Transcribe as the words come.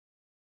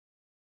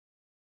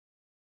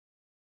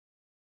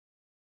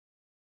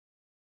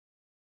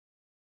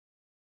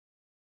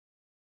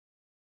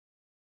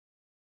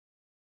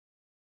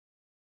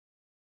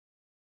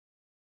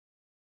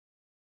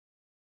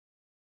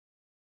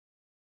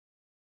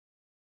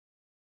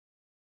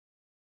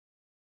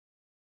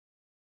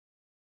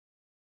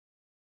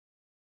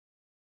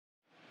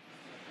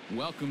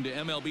Welcome to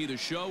MLB The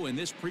Show in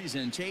this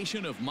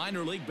presentation of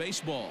minor league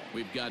baseball.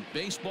 We've got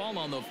baseball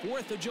on the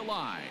 4th of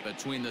July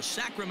between the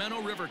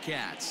Sacramento River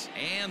Cats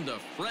and the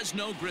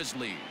Fresno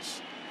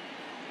Grizzlies.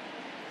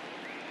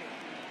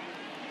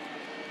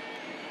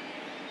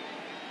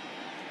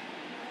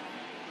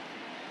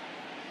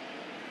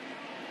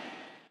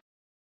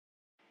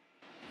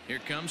 Here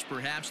comes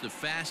perhaps the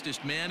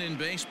fastest man in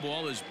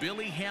baseball as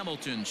Billy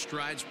Hamilton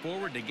strides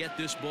forward to get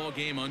this ball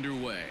game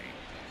underway.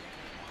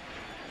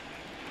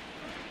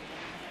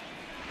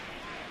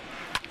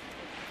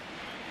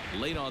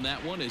 Late on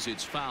that one as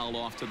it's fouled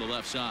off to the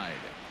left side.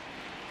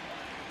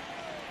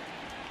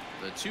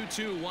 The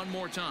 2-2 one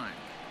more time.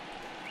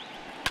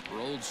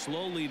 Rolled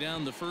slowly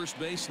down the first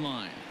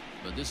baseline,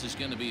 but this is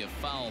going to be a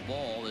foul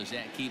ball as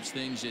that keeps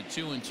things at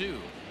 2-2.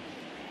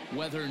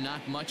 Weather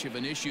not much of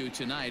an issue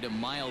tonight. A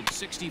mild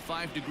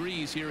 65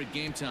 degrees here at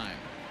game time.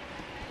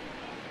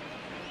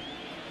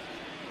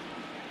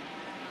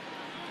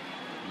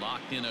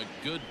 Locked in a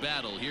good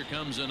battle. Here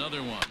comes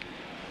another one.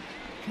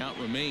 Count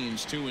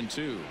remains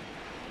 2-2.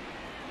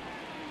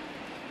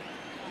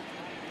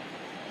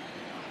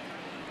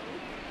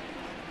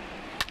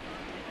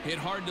 Hit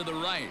hard to the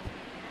right.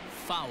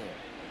 Foul.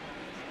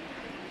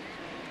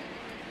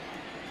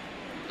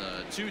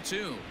 The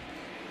 2-2.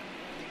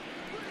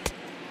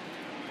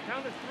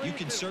 You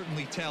can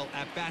certainly tell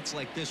at bats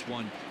like this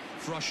one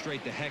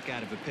frustrate the heck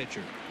out of a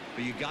pitcher,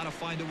 but you got to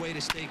find a way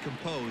to stay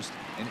composed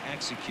and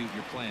execute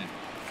your plan.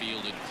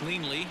 Fielded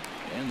cleanly,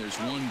 and there's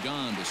one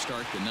gone to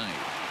start the night.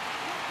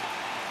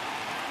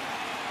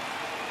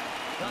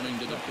 Coming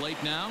to the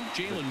plate now,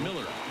 Jalen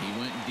Miller. He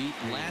went deep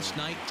last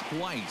night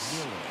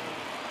twice.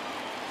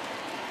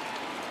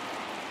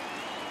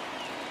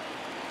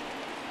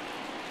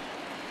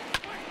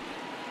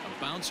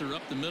 A bouncer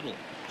up the middle,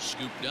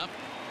 scooped up.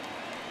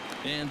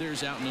 And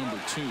there's out number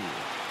 2.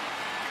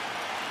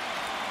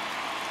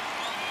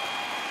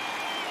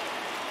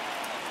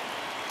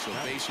 So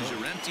bases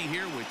are empty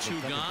here with 2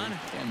 gone.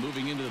 And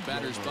moving into the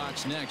batter's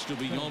box next will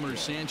be Yolmer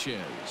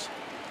Sanchez.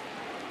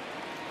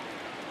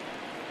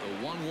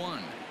 The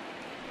 1-1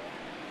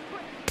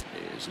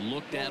 is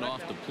looked at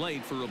off the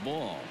plate for a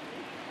ball.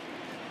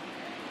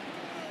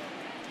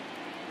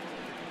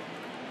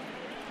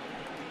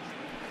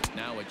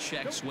 Now a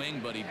check swing,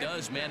 but he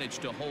does manage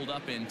to hold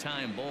up in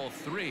time. Ball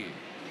 3.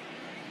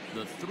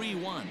 The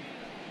 3-1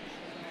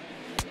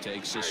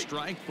 takes a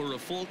strike for a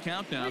full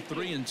count now.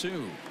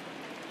 3-2.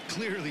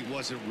 Clearly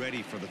wasn't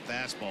ready for the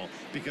fastball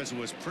because it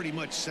was pretty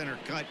much center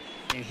cut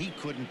and he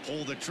couldn't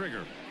pull the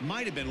trigger.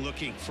 Might have been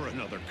looking for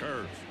another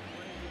curve.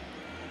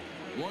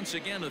 Once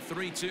again a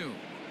 3-2.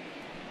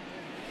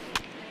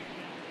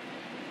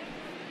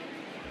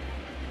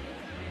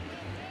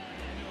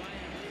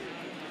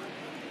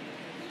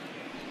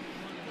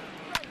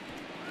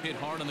 Hit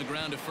hard on the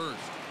ground to first.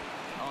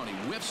 Oh, and he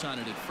whiffs on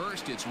it at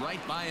first. It's right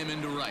by him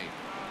into right.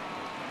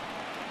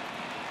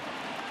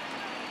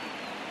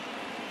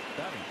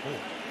 Batting fourth,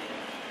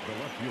 the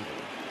left fielder,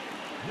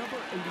 number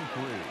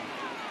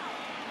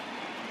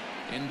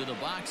 83. Into the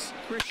box,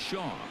 Chris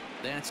Shaw.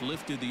 That's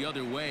lifted the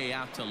other way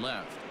out to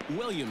left.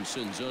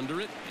 Williamson's under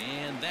it,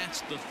 and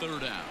that's the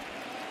 3rd out.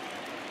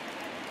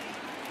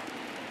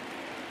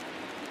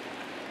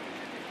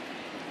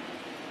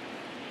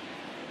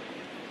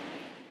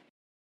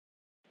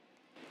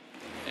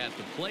 At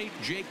the plate,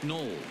 Jake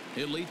Knoll.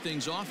 He'll lead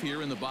things off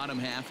here in the bottom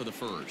half of the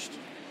first.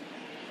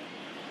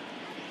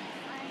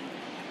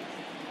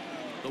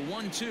 The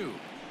 1-2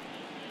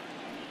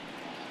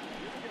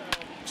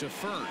 to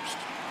first.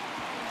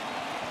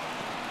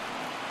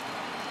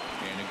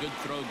 And a good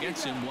throw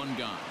gets him. 1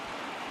 gone.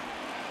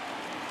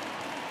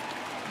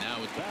 Now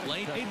at the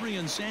plate,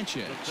 Adrian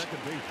Sanchez. The second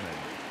baseman,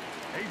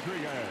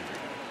 Adrian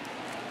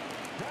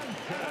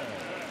Sanchez.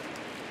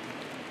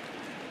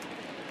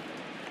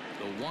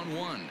 The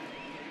 1-1.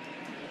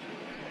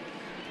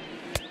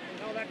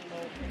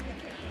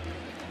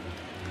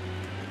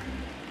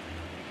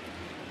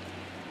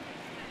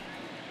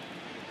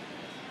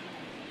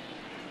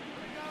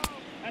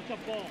 That's a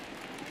ball.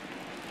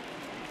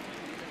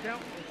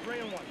 Count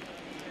 3-1.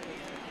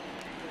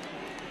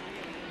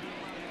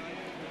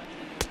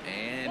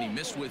 And he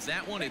missed with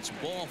that one. It's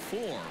ball 4.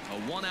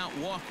 A 1-out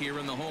walk here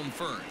in the home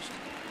first.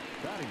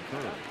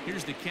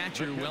 Here's the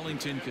catcher,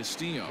 Wellington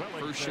Castillo.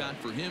 First shot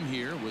for him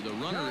here with a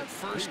runner at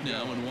first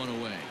now and 1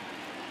 away.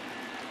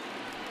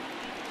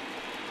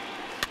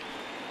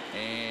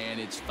 And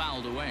it's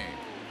fouled away.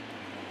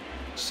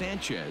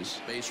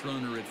 Sanchez, base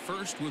runner at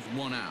first with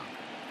 1 out.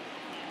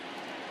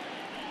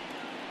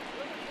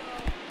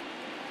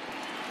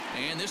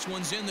 And this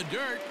one's in the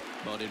dirt,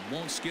 but it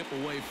won't skip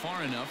away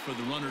far enough for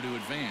the runner to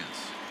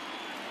advance.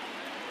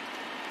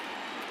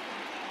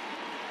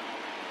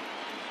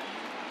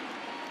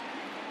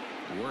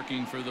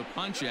 Working for the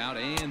punch out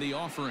and the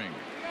offering.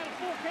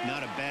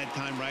 Not a bad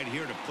time right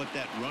here to put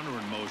that runner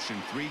in motion.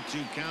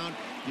 3-2 count.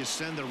 You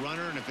send the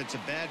runner, and if it's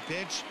a bad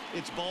pitch,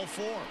 it's ball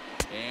 4.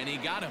 And he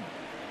got him.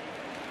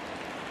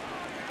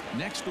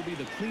 Next will be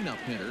the cleanup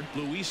hitter,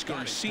 Luis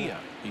Garcia.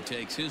 He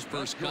takes his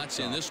first cuts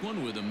in this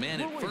one with a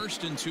man at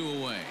first and 2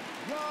 away.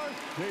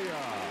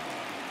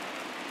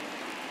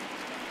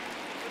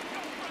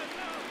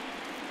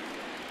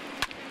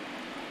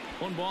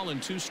 One ball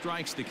and 2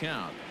 strikes to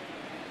count.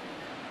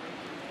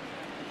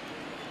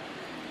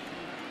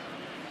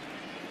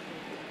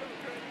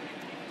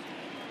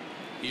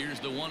 Here's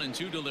the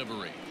 1-2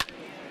 delivery.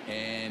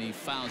 And he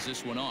fouls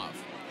this one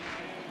off.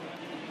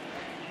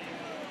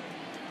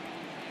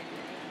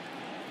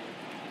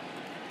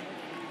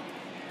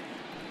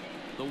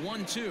 The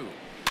 1-2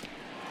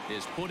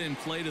 is put in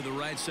play to the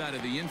right side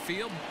of the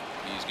infield.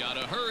 He's got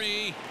to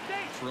hurry.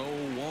 Throw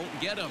won't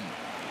get him.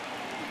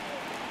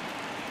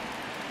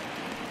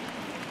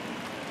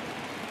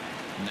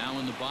 Now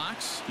in the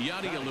box,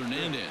 Yadier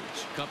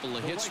Hernandez. A couple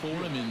of hits for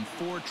him in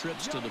 4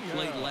 trips to the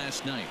plate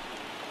last night.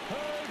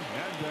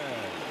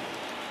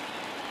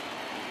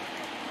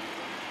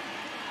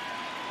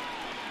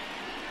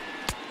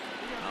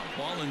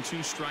 Ball and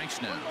 2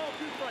 strikes now.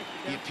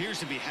 He appears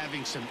to be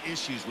having some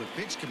issues with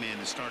pitch command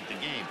to start the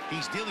game.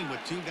 He's dealing with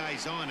 2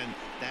 guys on, and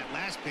that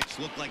last pitch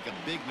looked like a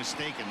big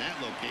mistake in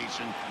that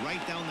location,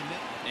 right down the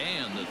middle.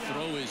 And the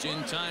throw is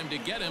in time to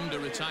get him to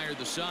retire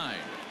the side.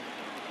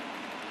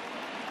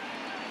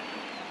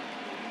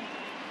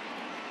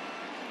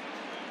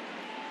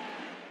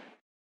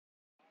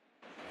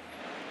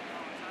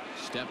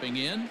 Stepping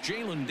in,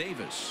 Jalen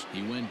Davis.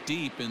 He went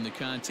deep in the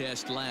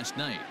contest last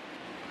night.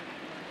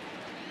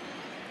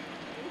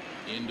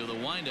 Into the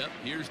windup.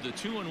 Here's the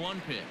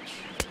 2-1 pitch.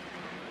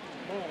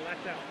 Oh,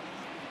 that's out.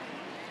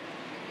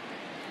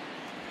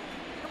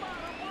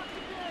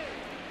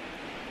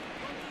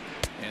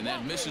 And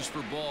that misses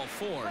for ball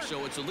 4.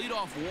 So it's a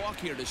leadoff walk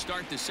here to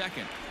start the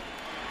second.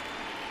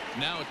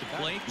 Now at the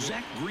plate,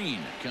 Zach Green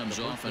comes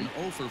off an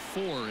 0 for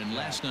 4 in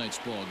last night's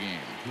ball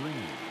game.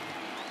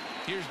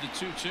 Here's the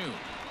 2-2.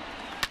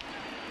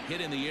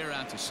 Hit in the air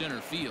out to center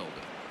field.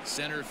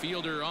 Center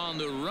fielder on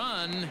the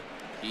run.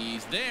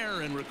 He's there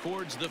and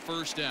records the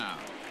first out.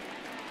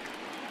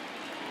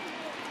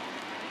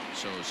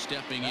 So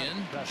stepping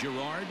in,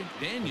 Gerard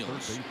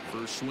Daniels.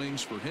 First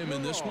swings for him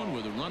in this one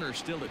with a runner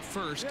still at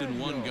first and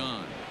 1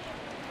 gone.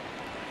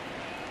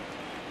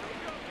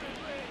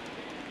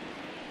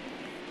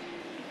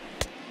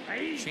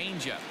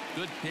 Changeup.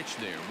 Good pitch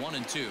there.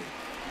 1-2.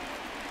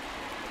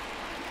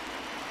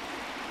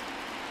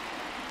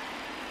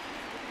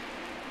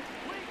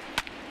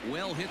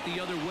 Well hit the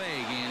other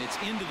way, and it's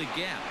into the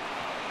gap.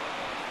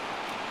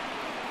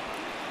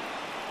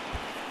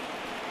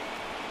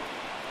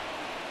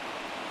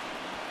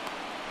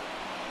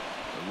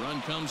 The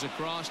run comes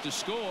across to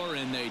score,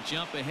 and they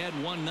jump ahead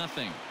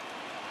 1-0.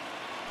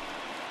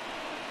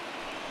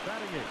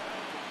 Batting it,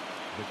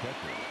 the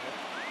catcher,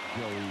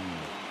 Joey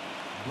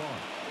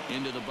Bart.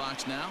 Into the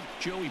box now,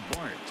 Joey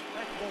Bart.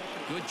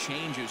 Good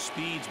change of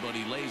speeds, but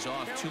he lays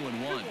off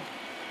 2-1.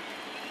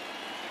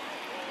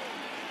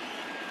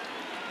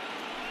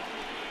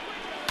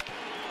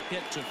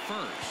 Hit to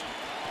first.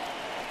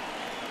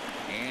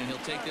 And he'll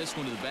take this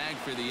one to the bag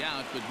for the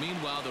out, but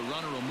meanwhile the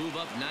runner will move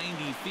up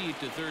 90 feet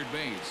to third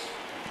base.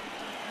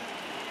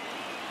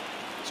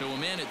 So a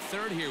man at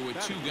third here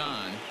with 2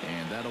 gone,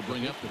 and that'll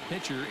bring up the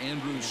pitcher,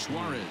 Andrew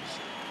Suarez.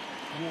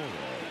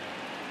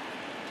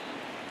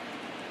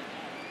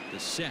 The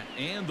set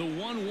and the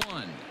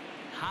 1-1.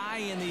 High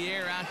in the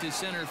air out to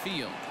center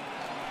field.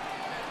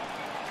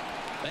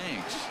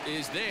 Banks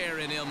is there,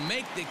 and he'll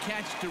make the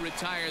catch to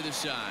retire the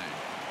side.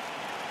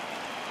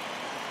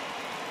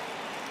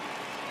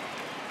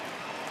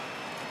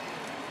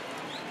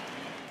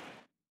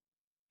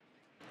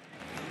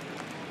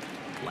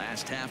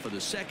 Last half of the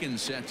second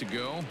set to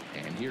go,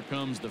 and here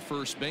comes the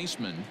first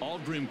baseman,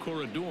 Aldrin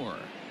Corredor.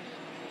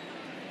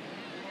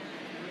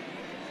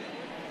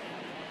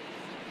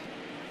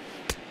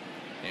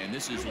 And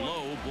this is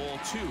low, ball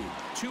 2.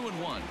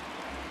 2-1.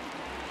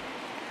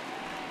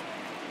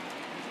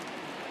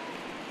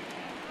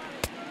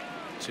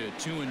 To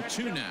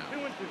 2-2 now.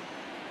 2-2.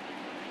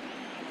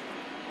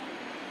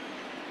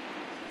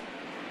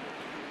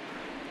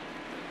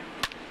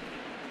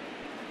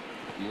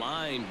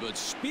 Line, but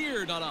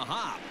speared on a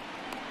hop.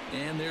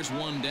 And there's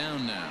one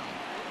down now.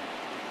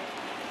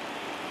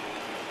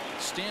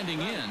 Standing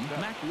in,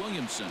 Mac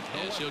Williamson,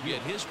 as he'll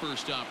get his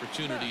first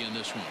opportunity in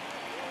this one.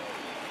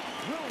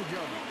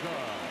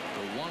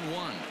 The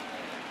 1-1.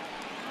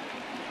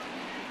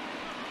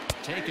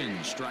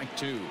 Taken, strike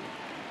 2.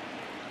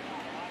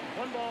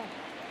 1 ball,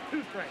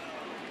 2 strikes.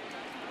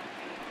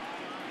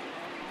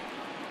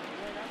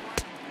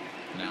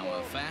 Now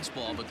a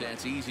fastball, but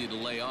that's easy to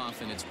lay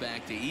off, and it's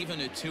back to even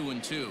at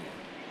 2-2.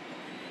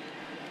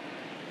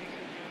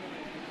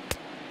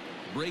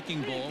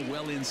 Breaking ball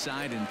well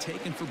inside and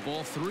taken for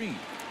ball 3.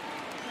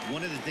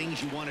 One of the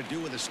things you want to do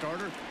with a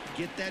starter,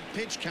 get that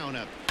pitch count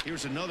up.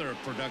 Here's another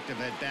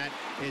productive at bat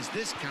as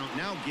this count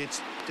now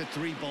gets to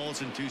 3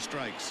 balls and 2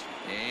 strikes.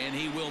 And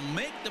he will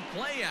make the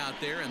play out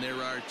there, and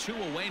there are 2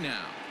 away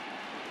now.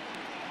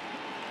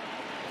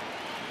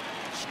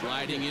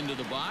 Striding into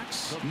the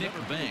box, Nick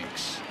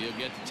Banks. He'll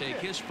get to take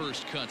his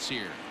first cuts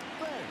here.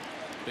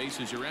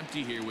 Bases are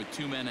empty here with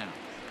 2 men out.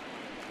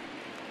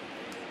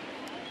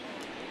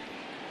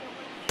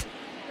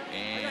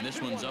 And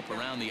this one's up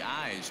around the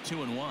eyes,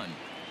 2-1.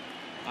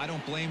 I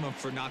don't blame him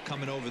for not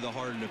coming over the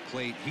heart of the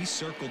plate. He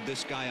circled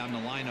this guy on the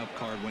lineup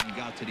card when he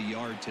got to the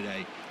yard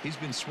today. He's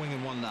been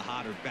swinging one of the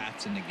hotter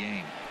bats in the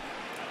game.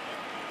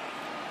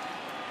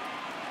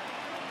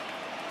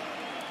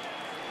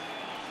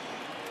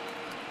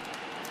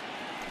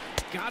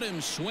 Got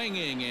him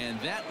swinging, and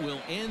that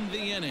will end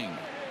the inning.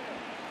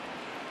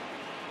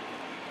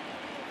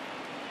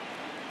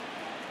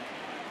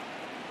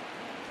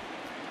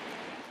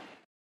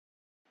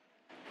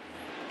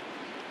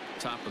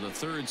 Top of the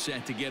third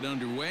set to get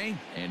underway,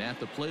 and at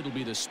the plate will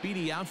be the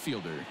speedy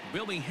outfielder,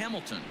 Billy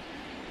Hamilton.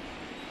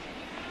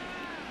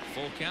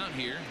 Full count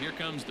here. Here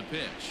comes the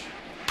pitch.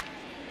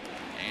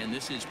 And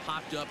this is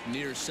popped up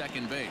near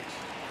second base.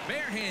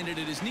 Barehanded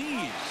at his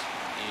knees.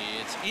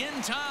 It's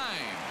in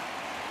time.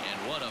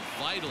 And what a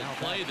vital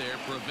play there,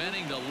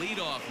 preventing the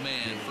leadoff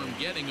man from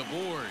getting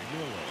aboard.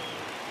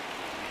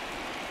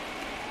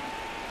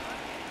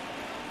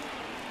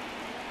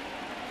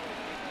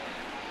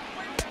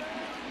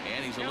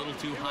 And he's a little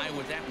too high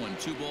with that one.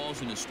 2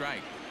 balls and a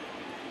strike.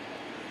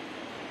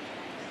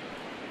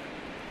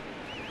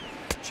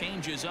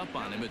 Changes up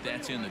on him, but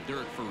that's in the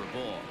dirt for a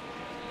ball.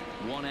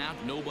 1 out,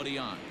 nobody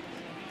on.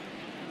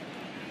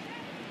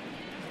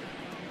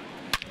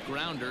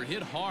 Grounder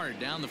hit hard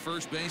down the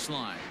first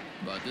baseline,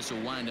 but this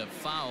will wind up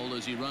foul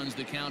as he runs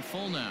the count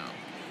full now.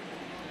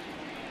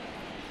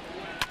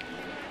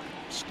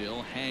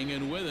 Still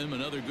hanging with him.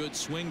 Another good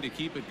swing to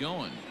keep it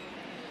going.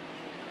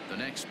 The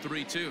next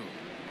 3-2.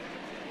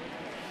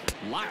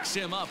 Locks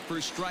him up for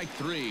strike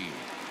 3.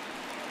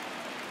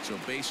 So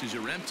bases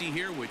are empty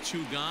here with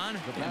 2 gone.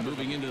 And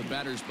moving into the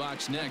batter's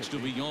box next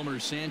will be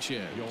Yolmer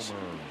Sanchez.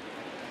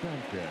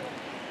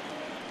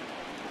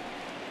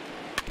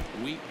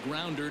 Weak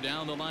grounder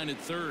down the line at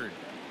third.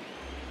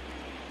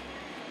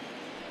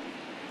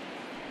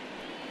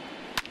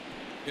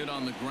 Hit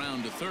on the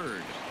ground to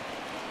third.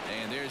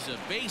 And there's a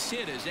base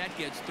hit as that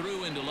gets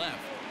through into left.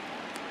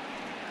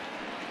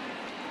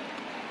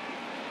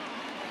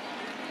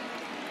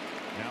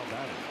 Now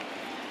batting,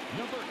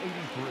 number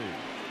 83.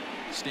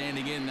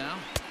 Standing in now,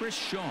 Chris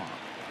Shaw.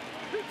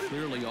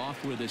 Clearly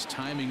off with his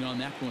timing on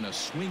that one. A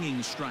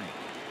swinging strike.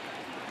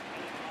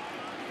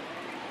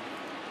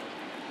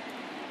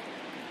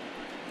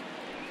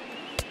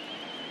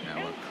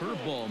 Now a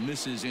curveball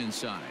misses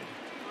inside.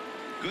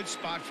 Good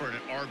spot for an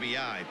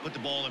RBI. Put the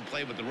ball in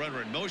play with the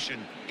runner in motion.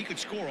 He could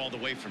score all the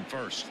way from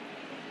first.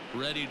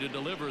 Ready to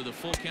deliver the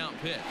full count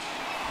pitch.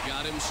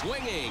 Got him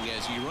swinging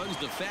as he runs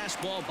the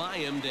fastball by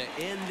him to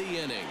end the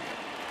inning.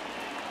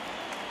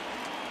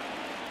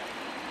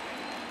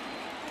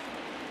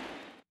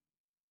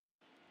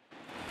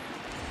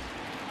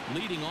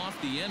 Leading off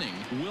the inning,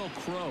 Will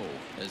Crow,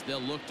 as they'll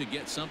look to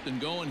get something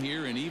going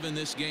here and even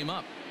this game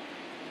up.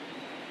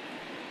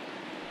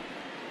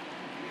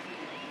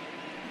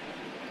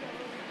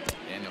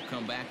 And he'll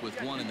come back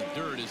with 1 in the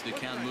dirt as the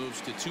count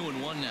moves to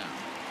 2-1 now.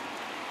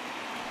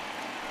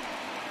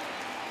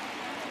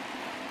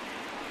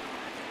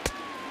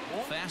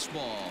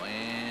 Fastball,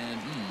 and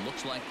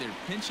looks like they're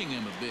pinching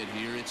him a bit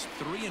here. It's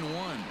 3-1.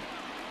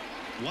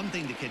 One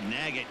thing that could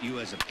nag at you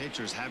as a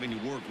pitcher is having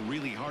to work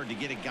really hard to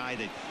get a guy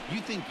that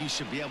you think you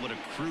should be able to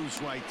cruise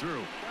right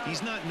through.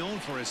 He's not known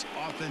for his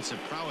offensive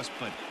prowess,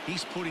 but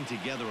he's putting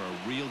together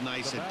a real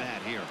nice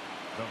at-bat here.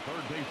 The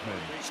third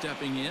baseman.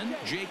 Stepping in,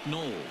 Jake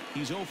Knoll.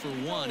 He's 0 for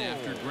 1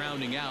 after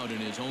grounding out in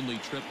his only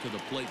trip to the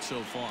plate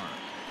so far.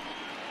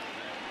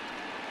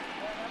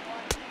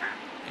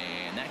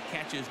 And that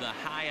catches the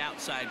high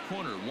outside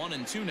corner.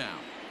 1-2 now.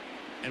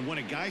 And when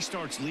a guy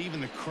starts leaving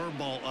the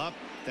curveball up,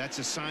 that's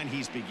a sign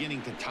he's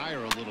beginning to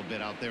tire a little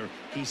bit out there.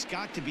 He's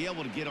got to be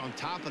able to get on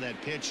top of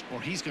that pitch or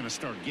he's going to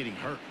start getting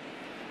hurt.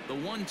 The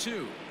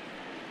 1-2.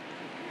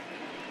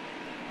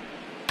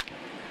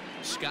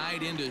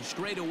 Skied into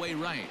straightaway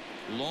right.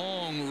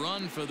 Long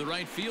run for the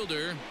right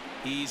fielder.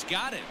 He's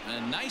got it.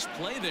 A nice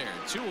play there.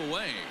 2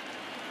 away.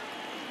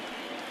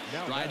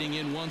 Riding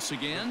in once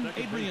again,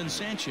 Adrian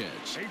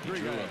Sanchez. He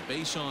drew a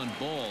base on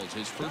balls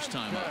his first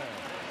time up.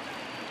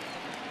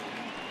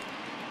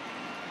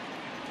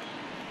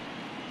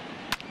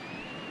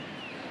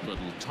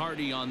 Little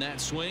tardy on that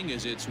swing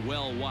as it's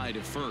well wide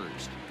of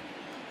first.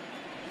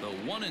 The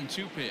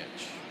 1-2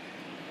 pitch.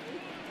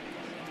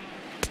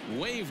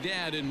 Waved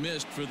at and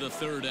missed for the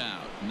third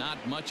out. Not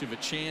much of a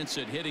chance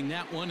at hitting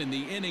that one, and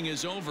the inning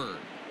is over.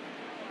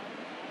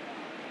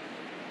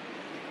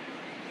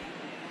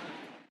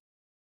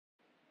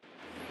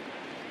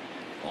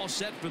 All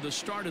set for the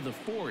start of the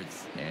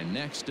fourth. And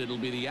next it'll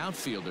be the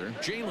outfielder,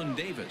 Jalen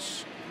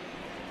Davis.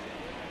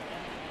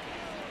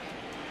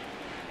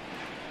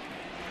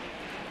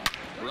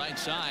 Right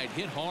side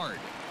hit hard.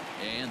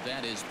 And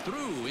that is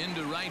through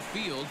into right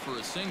field for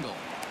a single.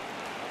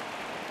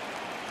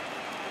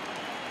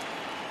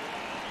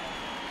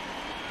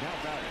 Now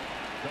batting,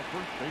 the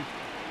first baseman,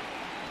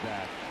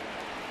 Zach.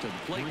 To the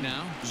plate Green.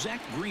 now,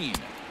 Zach Green.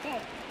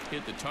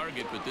 Hit the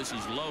target, but this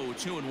is low.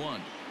 2-1.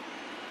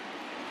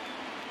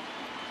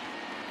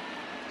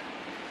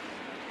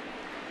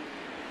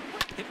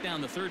 Hit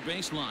down the third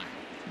baseline.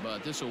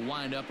 But this will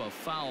wind up a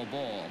foul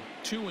ball.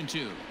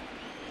 2-2.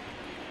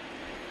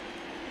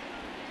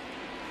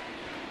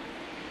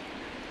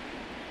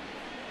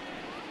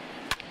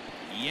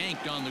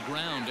 Yanked on the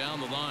ground down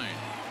the line,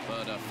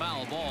 but a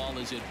foul ball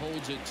as it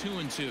holds it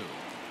 2-2.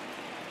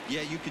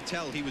 Yeah, you could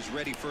tell he was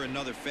ready for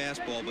another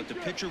fastball, but the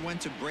pitcher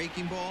went to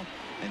breaking ball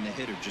and the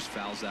hitter just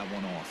fouls that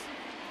one off.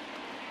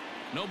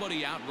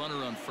 Nobody out,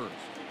 runner on first.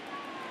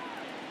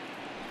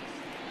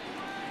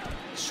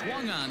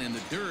 Swung on in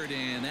the dirt,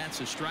 and that's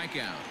a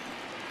strikeout.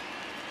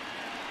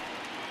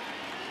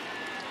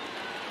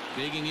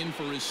 Digging in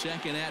for his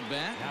second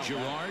at-bat,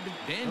 Gerard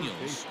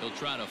Daniels. He'll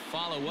try to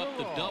follow up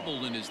the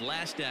double in his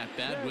last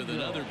at-bat with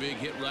another big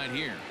hit right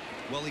here.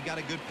 Well, he got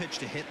a good pitch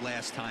to hit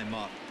last time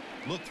up.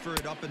 Looked for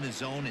it up in the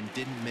zone and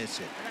didn't miss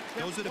it.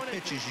 Those are the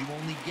pitches you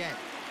only get.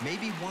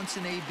 Maybe once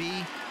an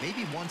AB,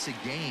 maybe once a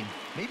game,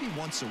 maybe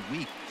once a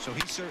week. So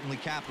he certainly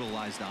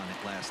capitalized on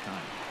it last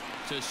time.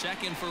 To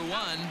second for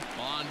one.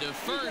 On to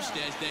first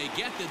as they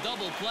get the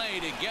double play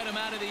to get him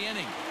out of the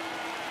inning.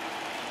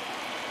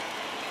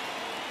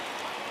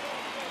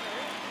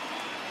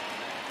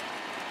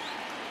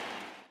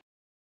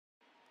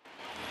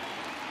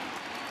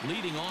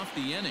 Leading off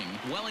the inning,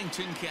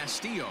 Wellington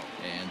Castillo,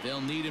 and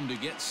they'll need him to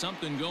get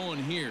something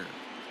going here.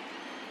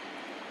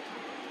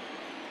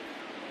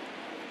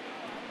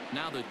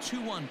 Now the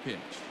 2-1 pitch.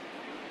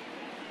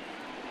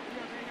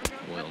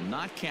 Will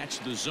not catch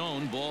the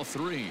zone. Ball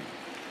 3.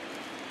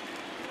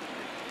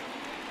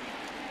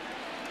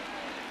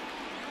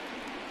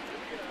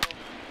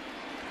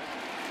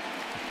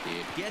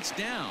 It gets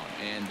down,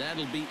 and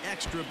that'll be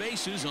extra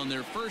bases on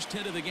their first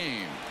hit of the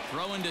game.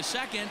 Throw into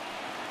second.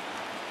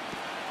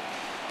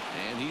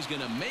 And he's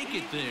going to make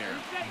it there,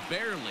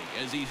 barely,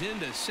 as he's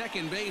into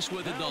second base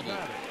with a double.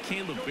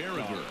 Caleb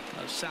Berriger,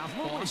 a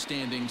southpaw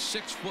standing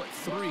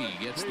 6'3",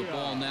 gets the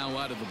ball now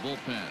out of the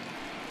bullpen.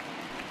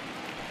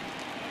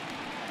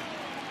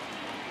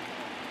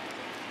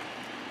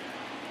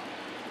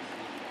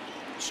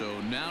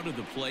 So now to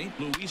the plate,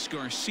 Luis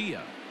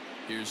Garcia.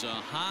 Here's a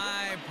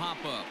high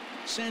pop-up.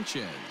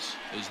 Sanchez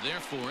is there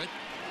for it.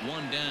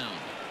 One down.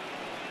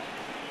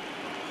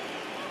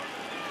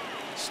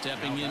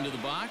 Stepping into the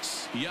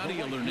box,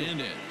 Yadier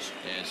Hernandez,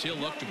 as he'll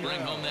look to bring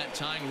home that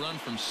tying run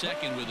from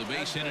second with a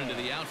base hit into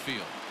the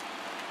outfield.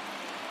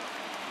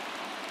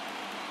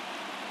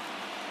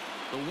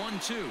 The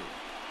 1-2.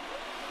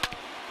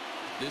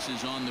 This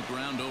is on the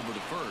ground over to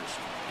first.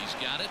 He's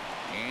got it,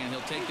 and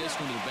he'll take this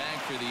one to the bag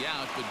for the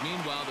out, but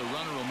meanwhile the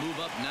runner will move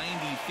up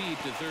 90 feet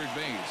to third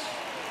base.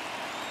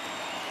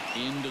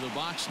 Into the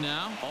box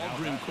now,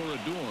 Aldrin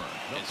Corredor,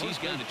 as he's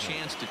got a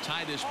chance to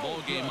tie this ball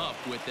game up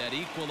with that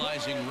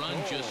equalizing run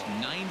just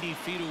 90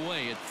 feet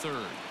away at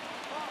third.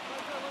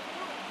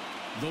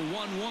 The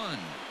 1-1.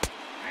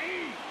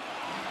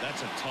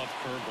 That's a tough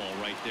curveball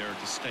right there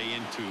to stay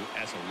into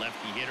as a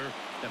lefty hitter.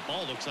 That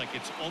ball looks like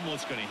it's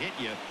almost going to hit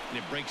you, and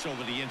it breaks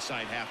over the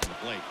inside half of the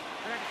plate.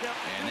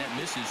 And that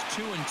misses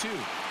 2-2.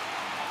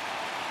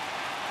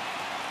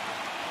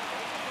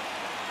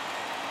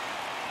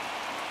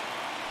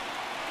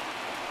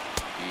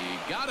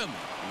 He got him.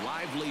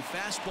 Lively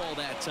fastball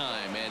that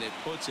time, and it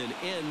puts an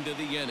end to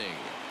the inning.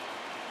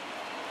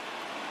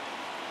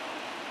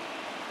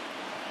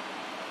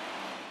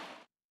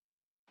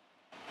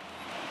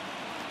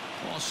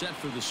 All set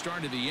for the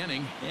start of the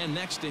inning, and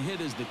next to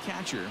hit is the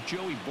catcher,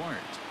 Joey Bart.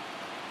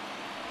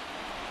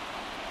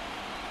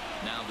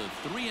 Now the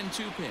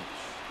 3-2 pitch.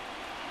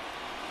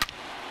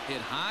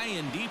 Hit high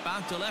and deep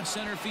out to left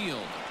center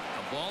field.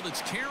 A ball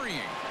that's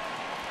carrying.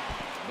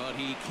 But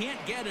he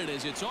can't get it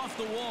as it's off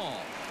the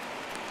wall.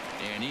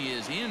 And he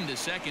is into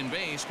second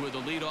base with a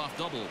leadoff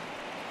double.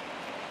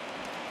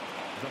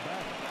 The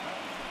batter,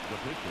 the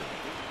pitcher,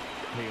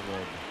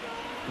 Caleb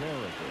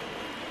Berriger.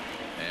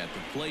 At the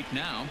plate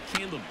now,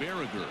 Caleb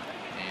Berriger.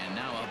 And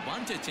now a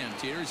bunt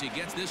attempt here as he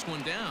gets this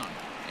one down.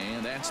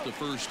 And that's the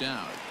first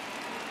out.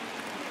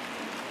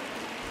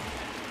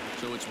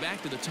 So it's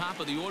back to the top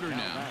of the order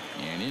now.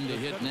 And in to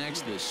hit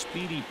next, the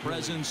speedy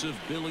presence of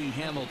Billy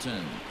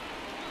Hamilton.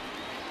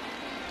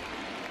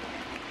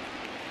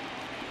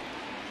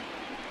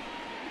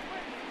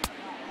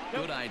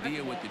 Good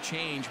idea with the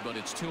change, but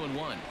it's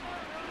 2-1.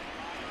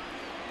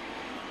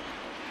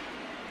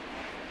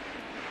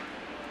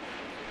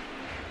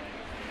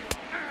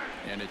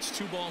 And it's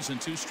 2 balls and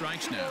 2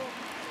 strikes now.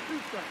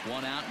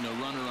 1 out and a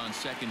runner on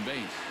second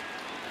base.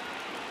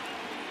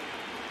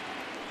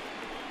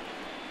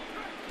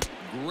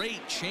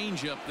 Great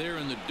changeup there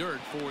in the dirt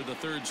for the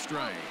third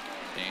strike.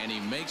 And he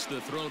makes the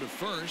throw to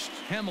first.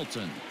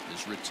 Hamilton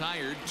is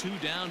retired. 2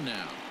 down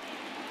now.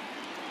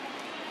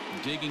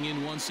 Digging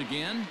in once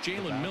again,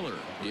 Jalen Miller.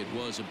 It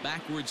was a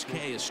backwards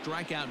K, a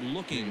strikeout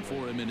looking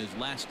for him in his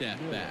last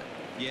at-bat.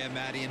 Yeah,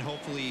 Matty, and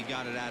hopefully he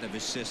got it out of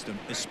his system.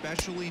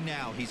 Especially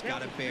now, he's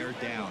got to bear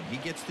down. He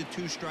gets the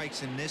 2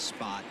 strikes in this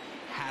spot,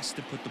 has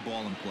to put the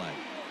ball in play.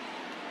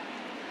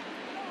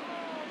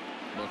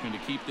 Looking to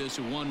keep this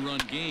a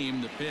 1-run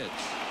game. The pitch.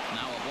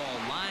 Now a ball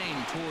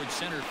lined towards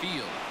center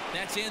field.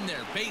 That's in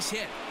there. Base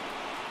hit.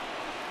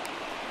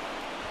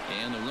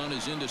 And the run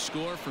is in to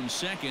score from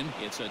second.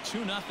 It's a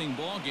 2-0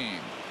 ball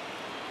game.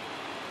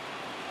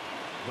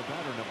 The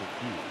batter, number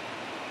 2,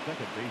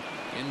 second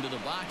baseman. Into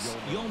the box,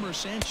 Yolmer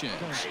Sanchez.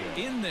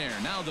 In there,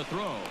 now the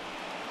throw.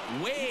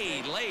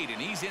 Way late,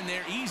 and he's in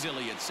there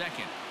easily at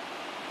second.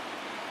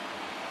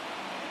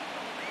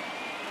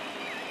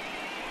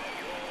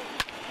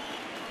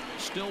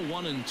 Still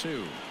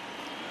 1-2.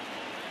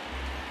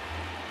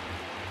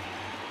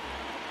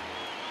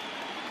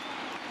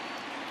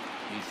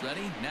 He's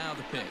ready. Now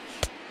the pitch.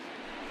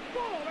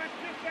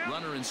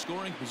 Runner in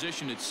scoring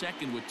position at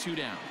second with 2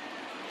 down.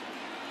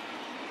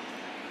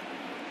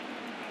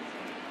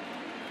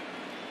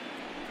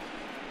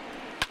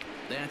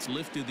 That's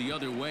lifted the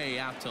other way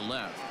out to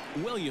left.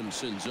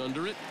 Williamson's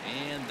under it,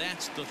 and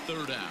that's the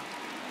 3rd out.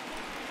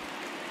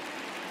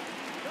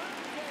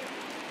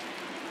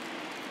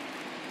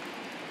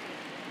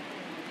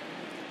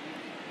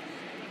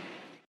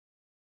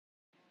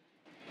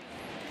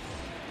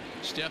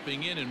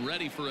 Stepping in and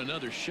ready for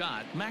another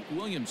shot, Mac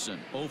Williamson.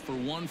 0 for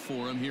 1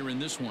 for him here in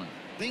this one.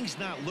 Things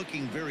not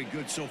looking very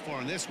good so far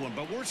in this one,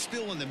 but we're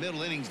still in the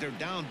middle innings. They're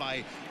down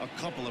by a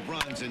couple of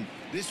runs, and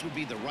this would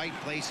be the right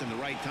place and the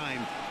right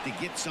time to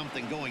get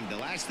something going. The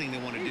last thing they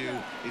want to do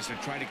is to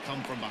try to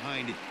come from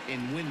behind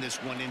and win this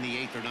one in the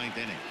 8th or 9th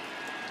inning.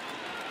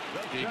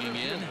 Digging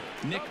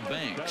in, Nick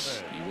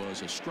Banks. He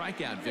was a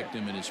strikeout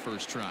victim in his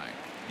first try.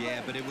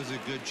 Yeah, but it was a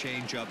good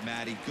changeup,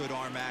 Matty. Good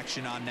arm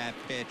action on that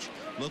pitch.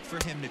 Look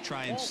for him to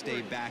try and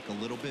stay back a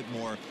little bit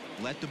more.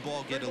 Let the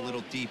ball get a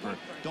little deeper.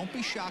 Don't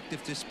be shocked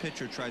if this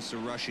pitcher tries to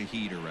rush a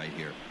heater right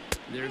here.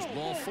 There's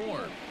ball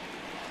 4.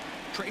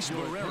 Trace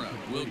Barrera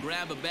will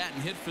grab a bat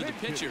and hit for the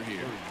pitcher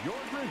here. Your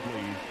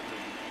Grizzlies,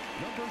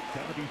 number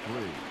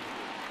 73.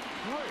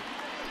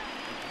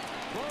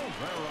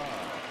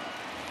 Barrera.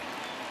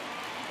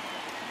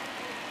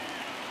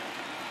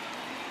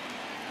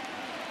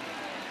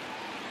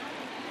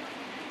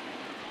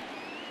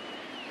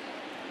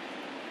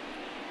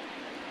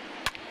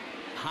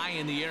 High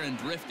in the air and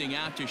drifting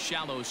out to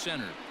shallow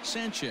center.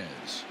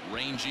 Sanchez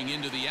ranging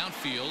into the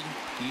outfield.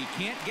 He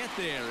can't get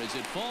there as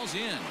it falls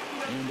in.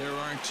 And there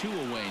are 2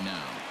 away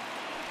now.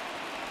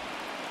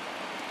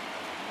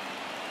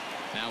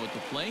 Now at the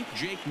plate,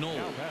 Jake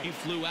Knoll. He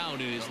flew out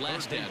in his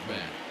last at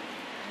bat.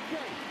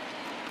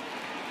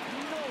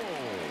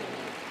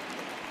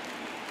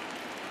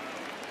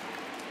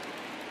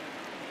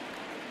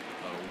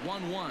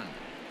 1-1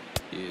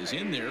 is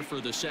in there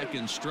for the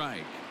 2nd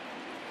strike.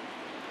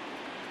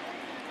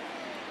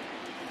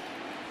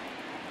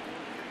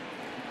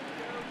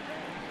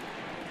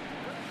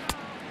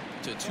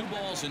 To 2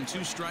 balls and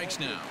 2 strikes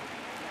now.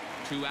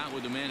 2 out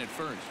with the man at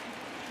first.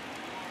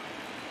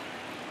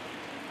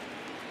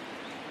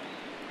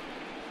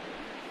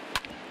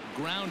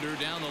 Grounder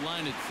down the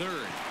line at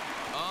 3rd.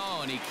 Oh,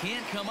 and he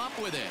can't come up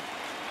with it.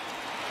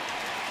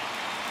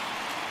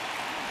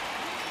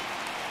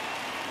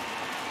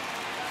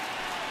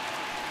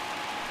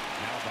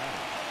 Now back,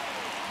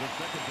 the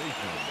second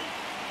baseman,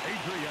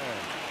 Adrian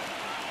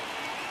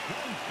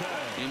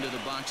Sanchez. Into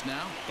the box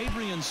now,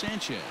 Adrian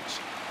Sanchez.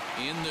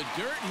 In the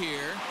dirt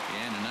here,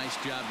 and a nice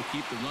job to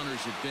keep the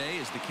runners at bay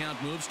as the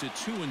count moves to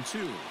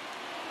 2-2.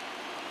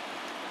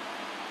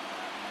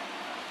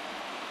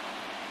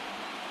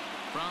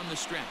 From the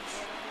stretch,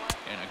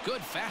 and a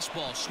good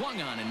fastball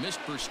swung on and missed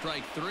for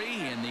strike 3,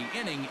 and the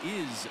inning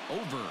is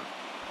over.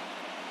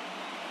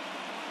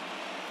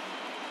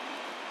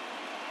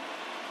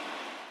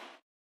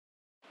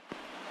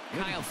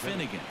 Kyle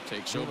Finnegan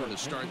takes over to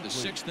start the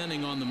 6th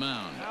inning on the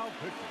mound. Now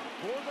pitching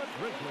for the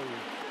Grizzlies,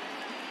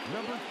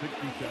 number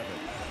 67.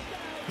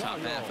 Top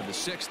half of the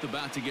 6th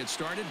about to get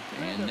started,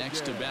 and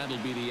next to bat will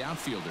be the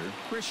outfielder,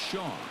 Chris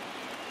Shaw.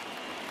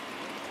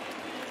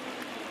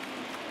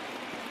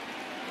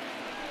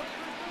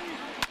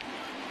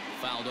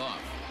 Fouled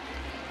off.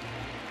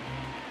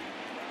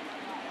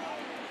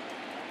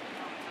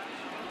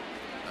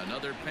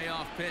 Another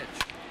payoff pitch.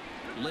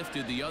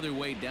 Lifted the other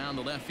way down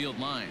the left field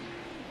line.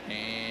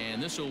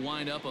 And this will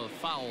wind up a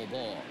foul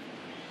ball.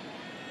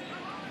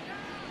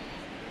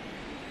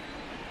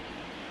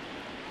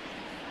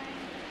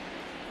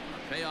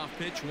 Payoff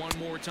pitch one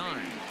more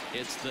time.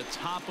 It's the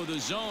top of the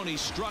zone. He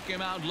struck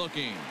him out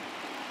looking.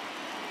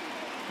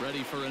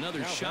 Ready for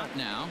another shot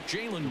now.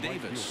 Jalen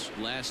Davis.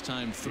 Last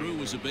time through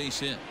was a base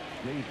hit.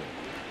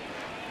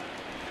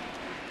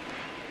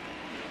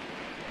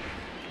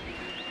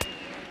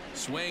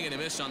 Swing and a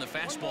miss on the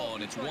fastball,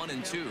 and it's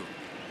 1-2.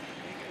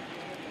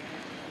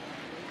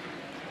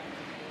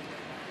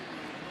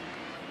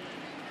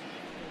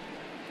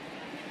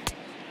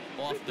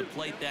 Off the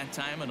plate that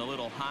time and a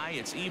little high.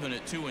 It's even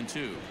at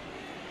 2-2.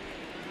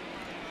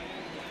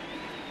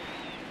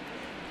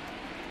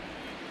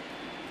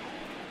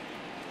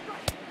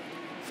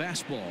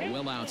 Fastball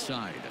well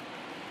outside.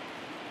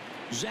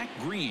 Zach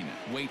Green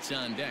waits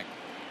on deck.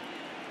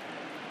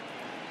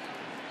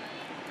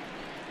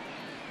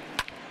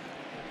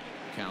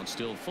 Count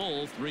still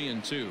full,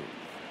 3-2.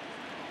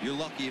 You're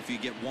lucky if you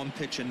get one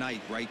pitch a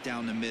night right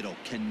down the middle.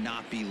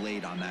 Cannot be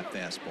late on that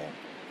fastball.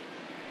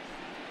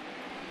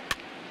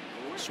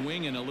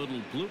 Swing and a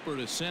little blooper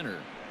to center.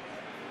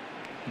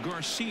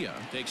 Garcia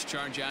takes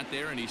charge out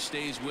there, and he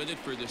stays with it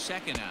for the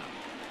second out.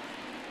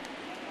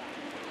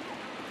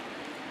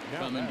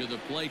 Coming to the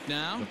plate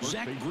now,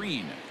 Zach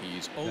Green.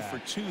 He's 0 for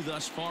 2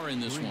 thus far in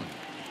this one.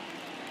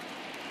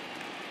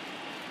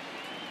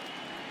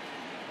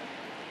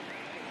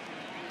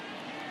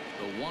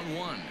 The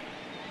 1-1.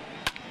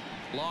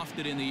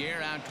 Lofted in the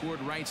air out toward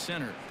right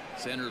center.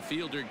 Center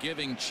fielder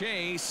giving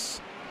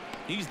chase.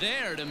 He's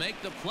there to make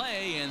the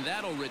play, and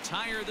that'll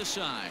retire the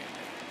side.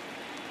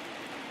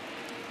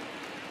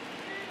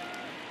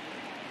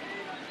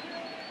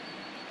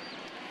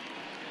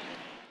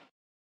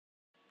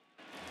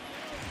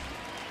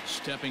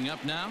 Stepping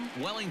up now,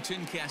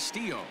 Wellington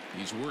Castillo.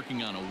 He's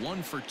working on a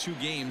 1 for 2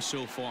 game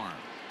so far.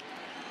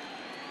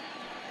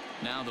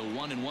 Now the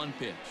 1-1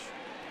 pitch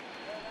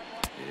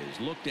is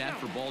looked at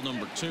for ball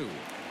number 2.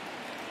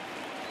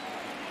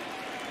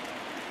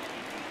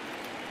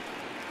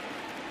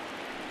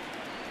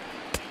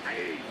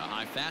 The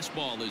high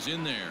fastball is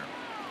in there.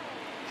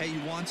 Hey,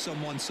 you want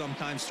someone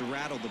sometimes to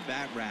rattle the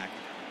bat rack,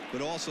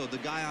 but also the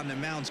guy on the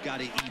mound's got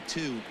to eat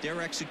too.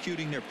 They're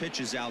executing their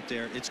pitches out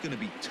there. It's going to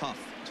be tough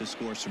to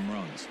score some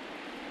runs.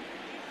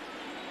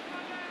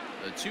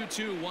 The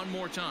 2-2 one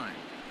more time.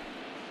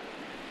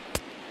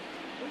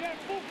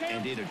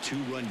 And in a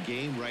 2-run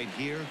game right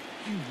here,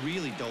 you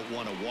really don't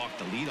want to walk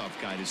the leadoff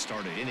guy to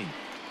start an inning.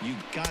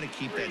 You've got to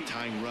keep that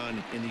tying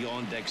run in the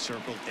on-deck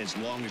circle as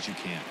long as you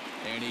can.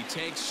 And he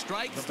takes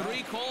strike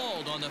 3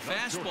 called on the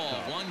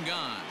fastball. 1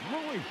 gone.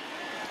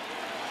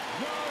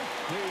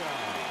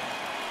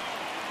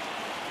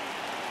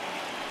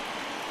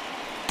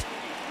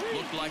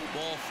 Looked like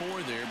ball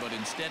 4 there, but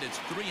instead it's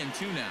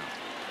 3-2 now.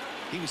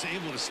 He was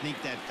able to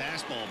sneak that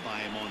fastball by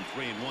him on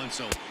 3-1,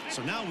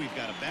 so now we've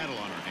got a battle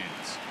on our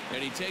hands.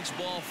 And he takes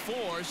ball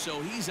 4, so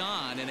he's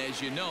on, and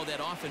as you know, that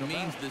often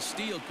means the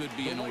steal could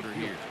be in order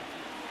here.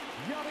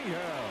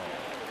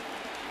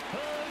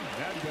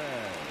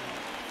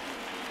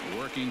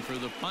 Working for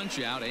the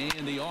punch out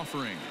and the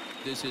offering.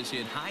 This is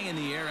hit high in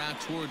the air out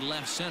toward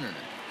left center.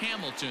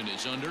 Hamilton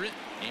is under it,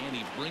 and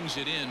he brings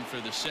it in for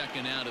the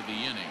second out of the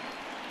inning.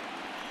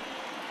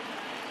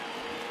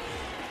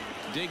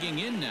 Digging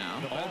in now,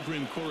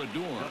 Aldrin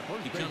Corredor.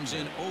 He comes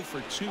in 0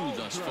 for 2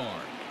 thus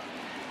far.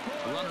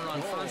 Runner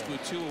on first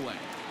with 2 away.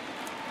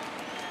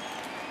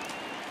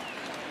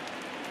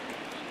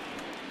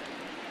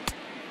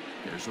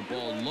 There's a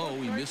ball low.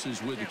 He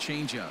misses with a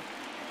changeup.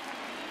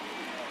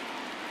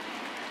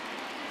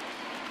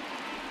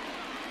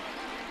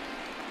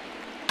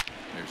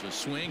 There's a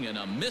swing and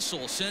a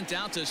missile sent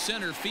out to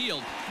center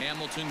field.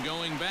 Hamilton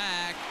going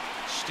back.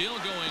 Still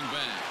going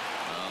back.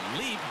 A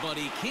leap, but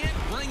he can't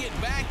bring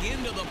it back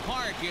into the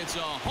park. It's a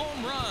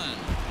home run.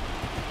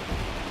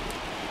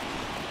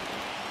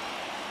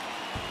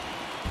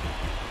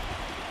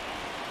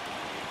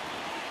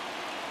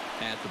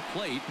 At the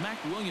plate, Mac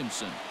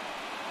Williamson.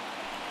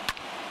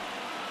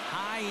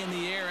 High in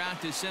the air out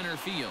to center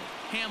field.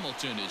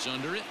 Hamilton is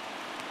under it.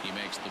 He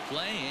makes the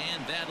play,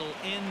 and that'll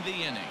end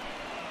the inning.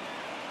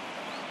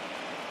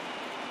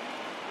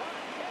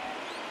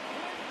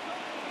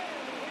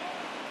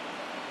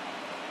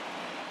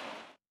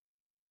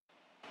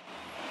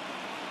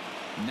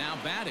 Now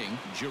batting,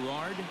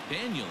 Gerard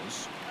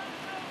Daniels.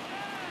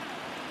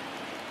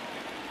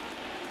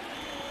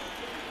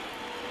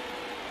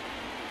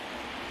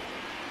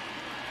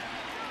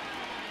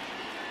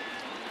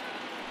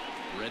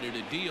 Ready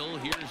to deal.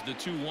 Here's the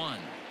 2-1.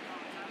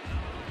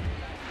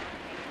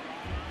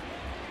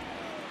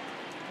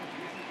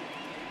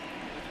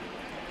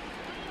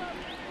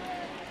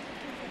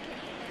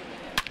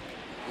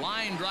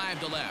 Line drive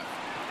to left.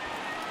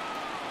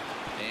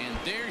 And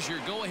there's your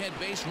go-ahead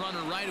base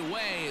runner right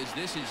away, as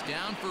this is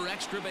down for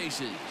extra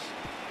bases.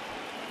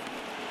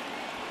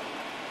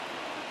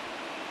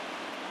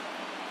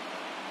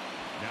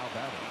 Now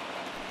batting,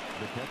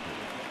 the catcher,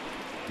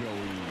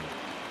 Joey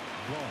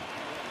Bart.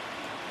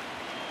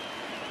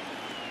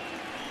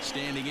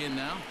 Standing in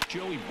now,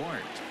 Joey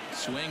Bart.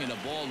 Swing and a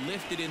ball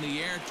lifted in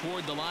the air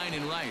toward the line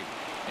and right.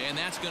 And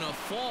that's going to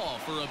fall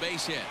for a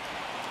base hit.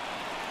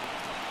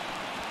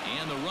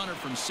 And the runner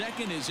from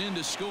second is in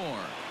to score.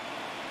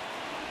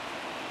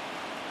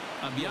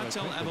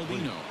 Abiatel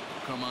Avelino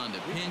come on to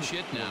pinch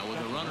hit now with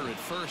a runner at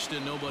first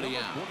and nobody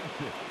out.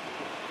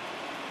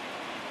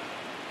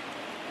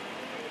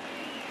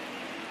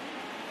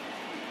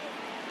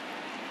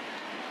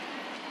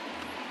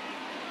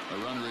 A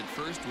runner at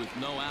first with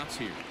no outs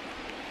here.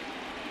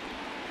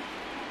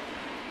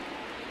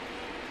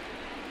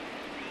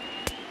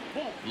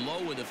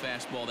 Low with the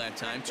fastball that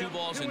time. 2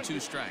 balls and 2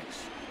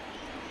 strikes.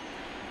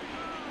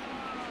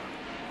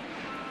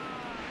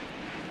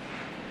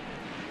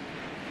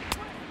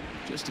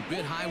 Just a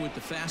bit high with the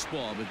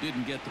fastball, but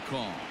didn't get the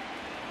call.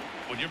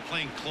 When you're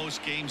playing close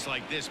games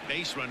like this,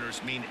 base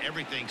runners mean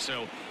everything,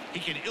 so he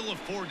can ill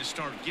afford to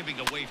start giving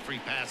away free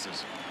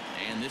passes.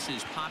 And this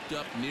is popped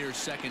up near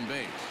second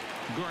base.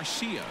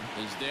 Garcia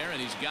is there,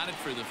 and he's got it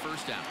for the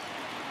first out.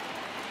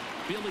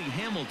 Billy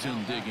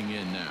Hamilton digging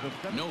in now.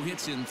 No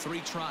hits in 3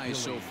 tries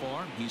so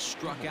far. He's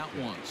struck out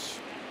once.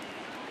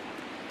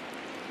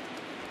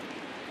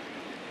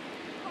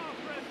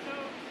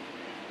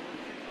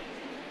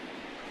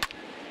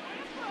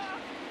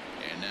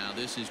 And now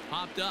this is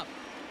popped up.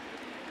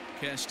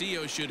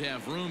 Castillo should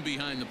have room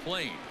behind the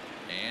plate.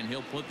 And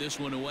he'll put this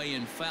one away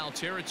in foul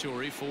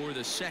territory for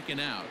the 2nd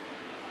out.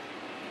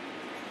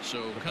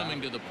 So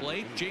coming to the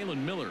plate, Jalen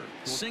Miller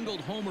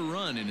singled homer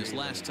run in his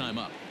last time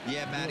up.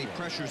 Yeah, Matty,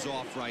 pressure's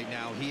off right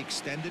now. He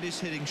extended his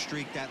hitting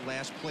streak that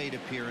last plate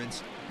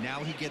appearance.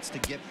 Now he gets to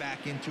get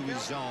back into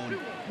his zone,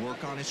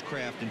 work on his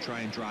craft, and try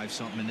and drive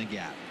something in the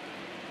gap.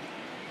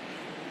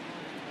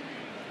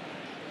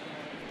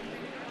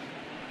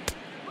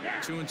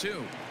 Two and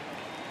two.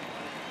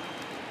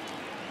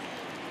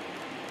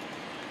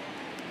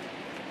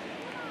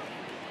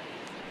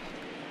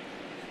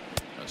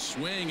 A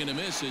swing and a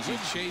miss as he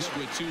chased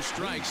with 2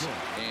 strikes,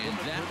 and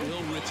that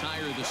will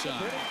retire the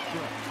side.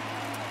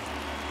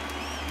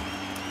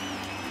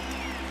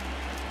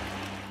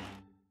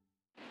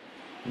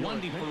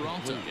 Wandy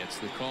Peralta gets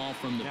the call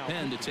from the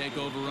pen to take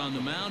over on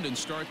the mound and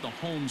start the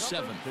home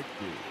 7th.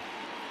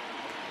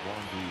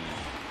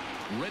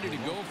 Ready to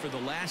go for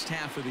the last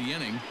half of the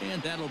inning,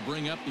 and that'll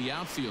bring up the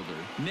outfielder,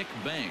 Nick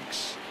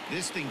Banks.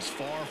 This thing's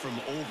far from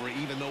over,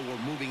 even though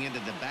we're moving into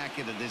the back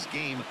end of this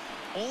game.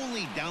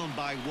 Only down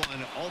by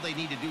 1. All they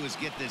need to do is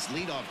get this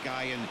leadoff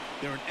guy, and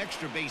they're an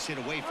extra base hit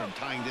away from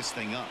tying this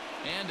thing up.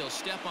 And he'll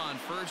step on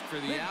first for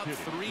the out,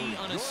 3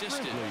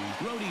 unassisted.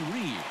 Brody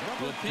Reed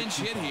will pinch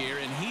hit here,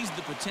 and he's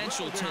the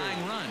potential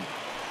tying run.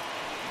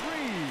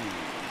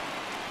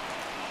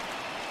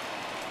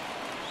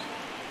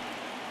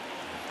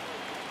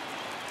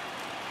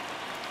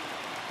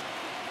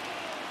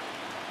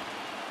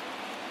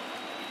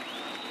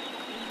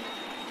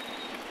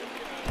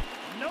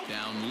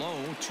 Down low,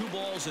 2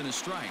 balls and a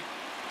strike.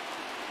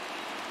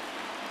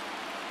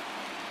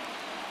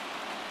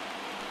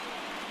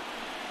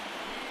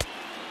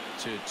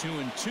 To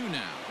 2-2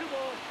 now.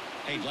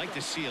 Hey, I'd like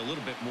to see a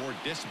little bit more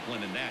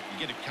discipline in that. You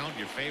get a count in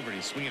your favor and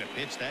he's swinging a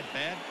pitch that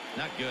bad?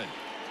 Not good.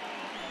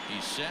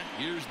 He's set.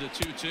 Here's the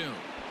 2-2.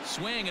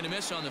 Swing and a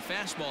miss on the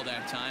fastball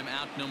that time.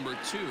 Out number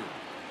 2.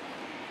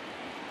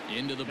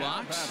 Into the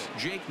box,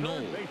 Jake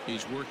Knoll.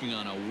 He's working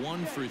on a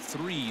 1 for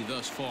 3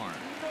 thus far.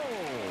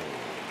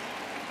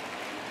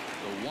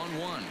 The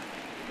 1-1.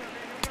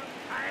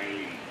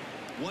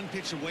 One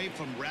pitch away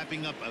from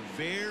wrapping up a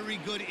very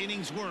good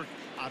innings work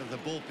out of the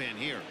bullpen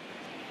here.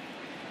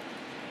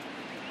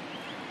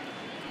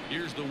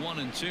 Here's the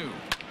 1-2.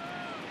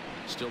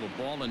 Still a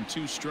ball and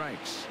 2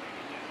 strikes.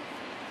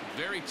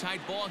 Very tight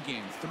ball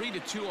game.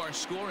 3-2 our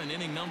score in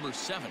inning number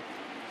 7.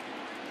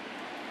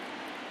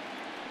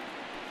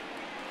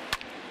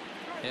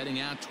 Heading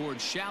out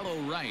towards shallow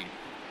right.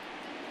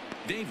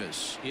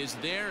 Davis is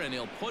there, and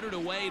he'll put it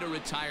away to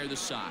retire the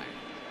side.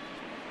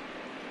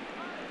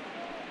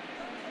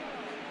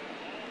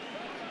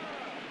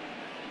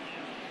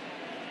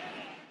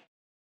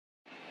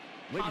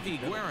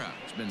 Javi Guerra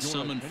has been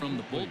summoned from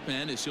the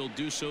bullpen as he'll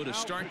do so to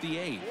start the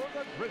 8th.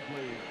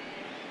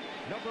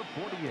 Number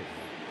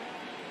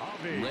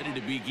 48. Ready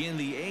to begin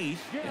the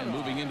 8th, and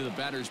moving into the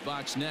batter's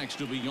box next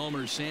will be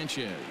Yomer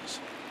Sanchez.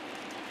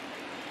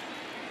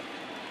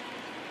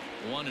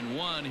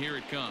 1-1. Here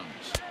it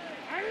comes.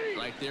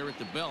 Right there at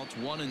the belt.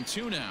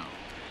 1-2 now.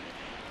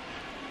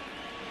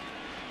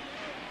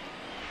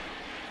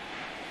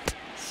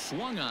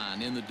 Swung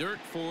on in the dirt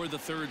for the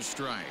 3rd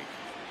strike.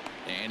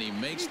 And he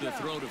makes the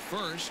throw to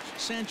first.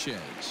 Sanchez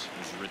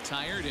is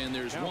retired, and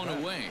there's 1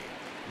 away.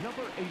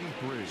 Number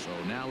 83.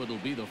 So now it'll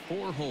be the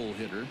 4-hole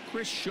hitter,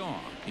 Chris Shaw.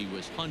 He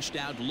was punched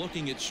out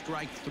looking at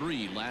strike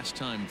 3 last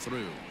time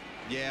through.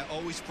 Yeah,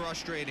 always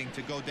frustrating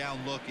to go down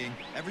looking.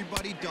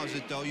 Everybody does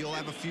it, though. You'll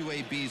have a few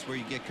ABs where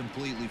you get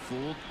completely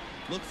fooled.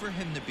 Look for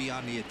him to be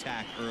on the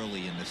attack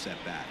early in the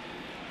setback.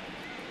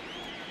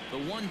 The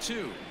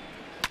 1-2.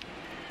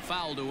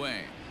 Fouled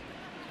away.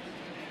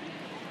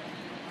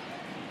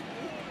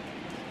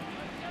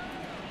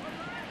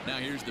 Now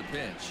here's the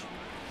pitch.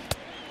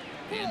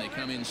 And they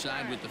come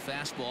inside with the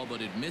fastball,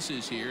 but it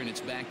misses here, and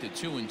it's back to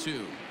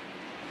 2-2.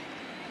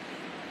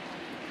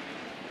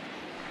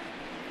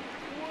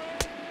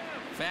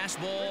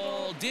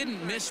 Fastball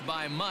didn't miss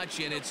by much,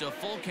 and it's a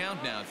full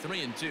count now.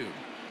 3-2.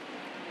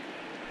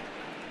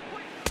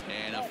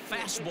 And a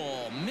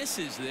fastball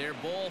misses there.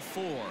 Ball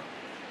 4.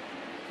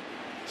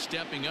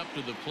 Stepping up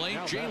to the plate,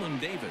 Jalen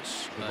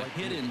Davis. A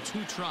hit in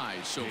 2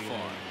 tries so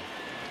far.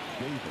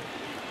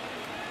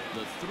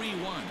 The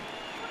 3-1.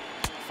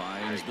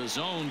 Finds the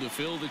zone to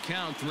fill the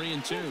count.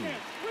 3-2.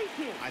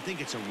 I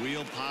think it's a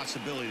real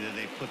possibility that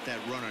they put that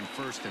run on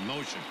first in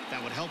motion.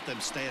 That would help them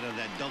stay out of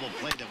that double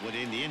play that would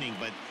end the inning,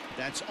 but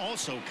that's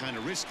also kind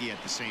of risky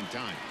at the same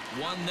time.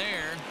 1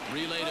 there.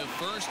 Relay to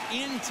first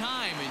in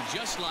time, and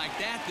just like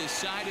that, this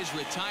side is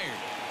retired.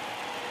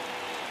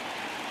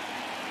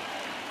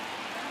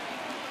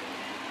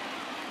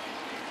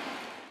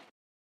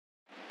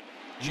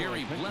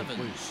 Jerry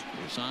Blevins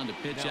is on to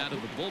pitch out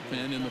of the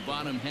bullpen in the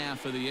bottom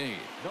half of the 8th.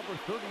 Number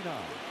 39.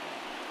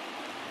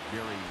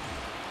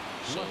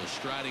 So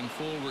striding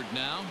forward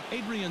now,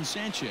 Adrian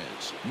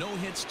Sanchez. No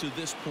hits to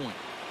this point.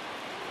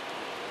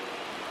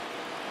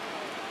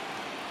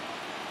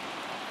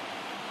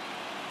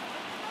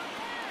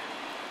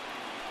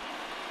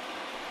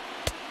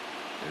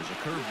 There's a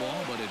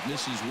curveball, but it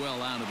misses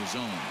well out of the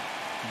zone.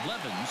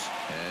 Blevins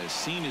has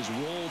seen his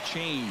role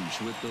change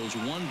with those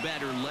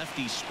one-batter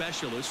lefty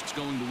specialists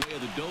going the way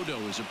of the dodo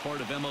as a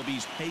part of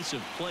MLB's pace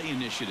of play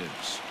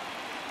initiatives.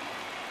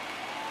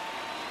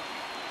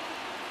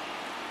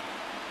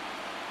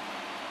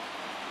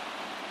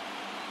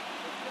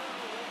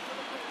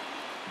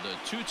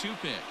 The 2-2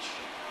 pitch.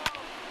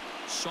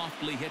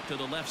 Softly hit to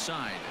the left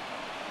side.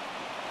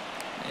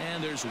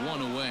 And there's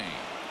one away.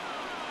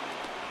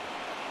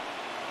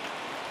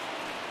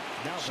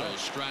 So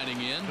striding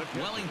in,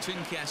 Wellington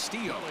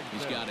Castillo.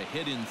 He's got a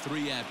hit in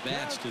 3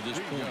 at-bats to this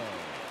point.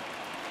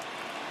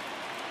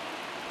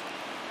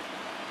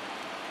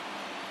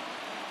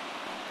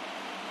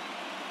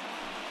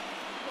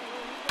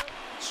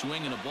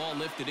 Swinging a ball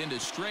lifted into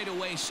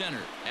straightaway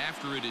center.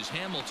 After it is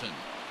Hamilton.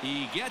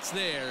 He gets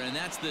there, and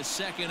that's the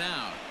second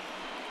out.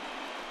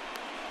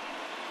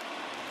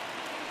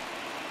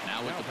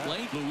 Now at the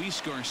plate, Luis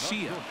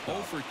Garcia.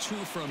 0 for 2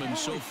 from him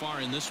so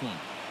far in this one.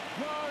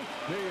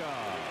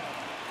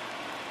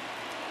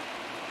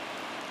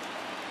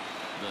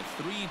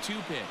 The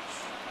 3-2 pitch.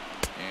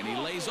 And he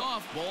lays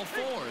off ball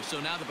 4. So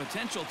now the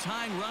potential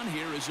tying run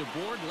here is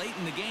aboard late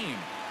in the game.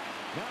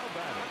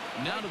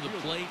 Now to the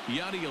plate,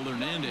 Yadier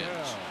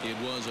Hernandez. It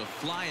was a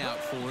flyout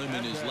for him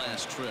in his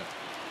last trip.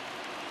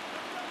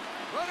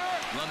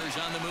 Runners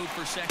on the move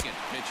for second.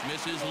 Pitch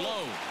misses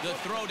low. The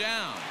throw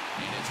down.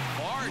 And it's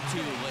far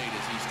too late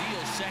as he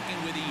steals second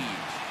with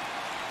ease.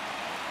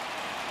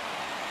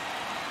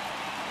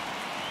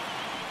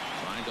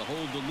 Trying to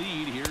hold the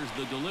lead. Here's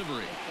the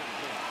delivery.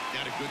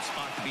 Not a good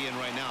spot to be in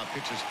right now.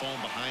 Pitcher's falling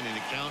behind in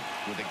the count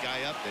with a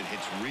guy up that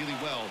hits really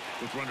well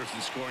with runners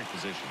in scoring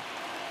position.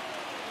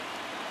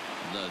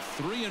 The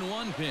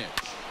 3-1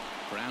 pitch.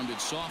 Grounded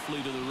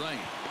softly to the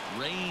right.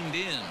 Reined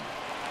in.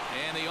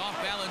 And the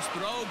off-balance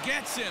throw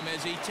gets him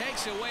as he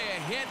takes away a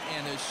hit,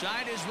 and the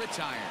side is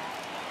retired.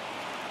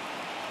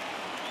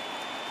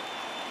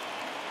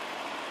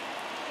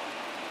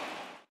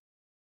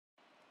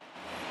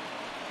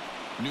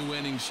 New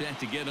inning set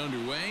to get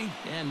underway,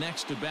 and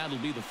next to bat will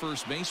be the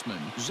first baseman,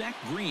 Zach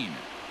Green.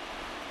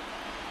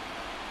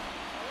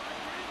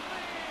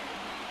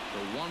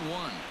 The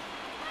 1-1.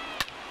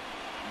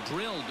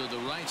 Drilled to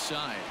the right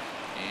side.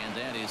 And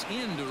that is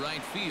into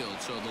right field,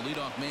 so the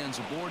leadoff man's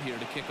aboard here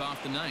to kick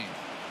off the 9th.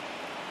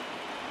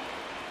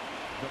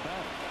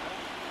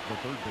 The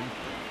third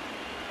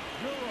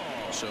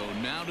baseman. So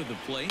now to the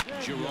plate,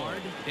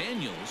 Gerard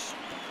Daniels.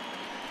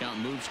 Count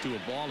moves to a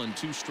ball and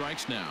 2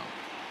 strikes now.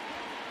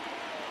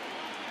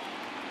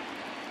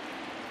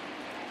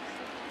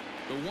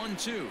 The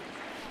 1-2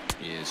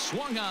 is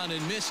swung on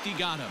and missed. He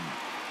got him.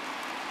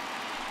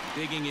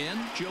 Digging in,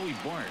 Joey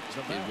Bart.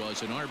 It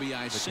was an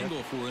RBI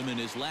single for him in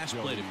his last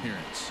plate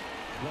appearance.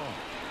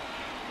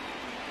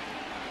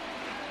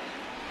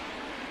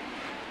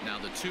 Now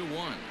the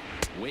 2-1.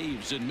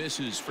 Waves and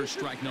misses for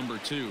strike number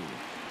 2.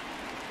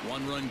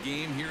 1-run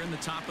game here in the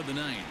top of the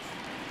 9th.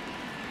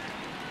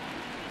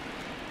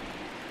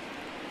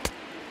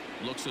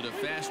 Looks at a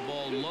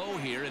fastball low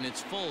here, and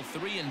it's full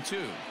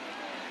 3-2.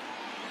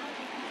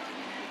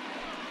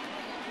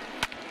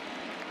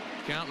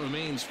 Count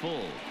remains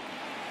full.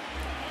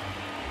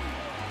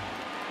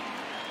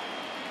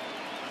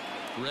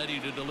 Ready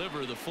to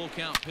deliver the full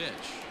count pitch.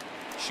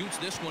 Shoots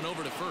this one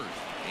over to first.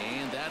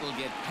 And that'll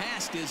get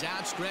past his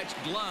outstretched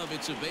glove.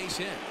 It's a base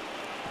hit.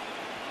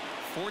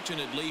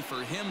 Fortunately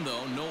for him,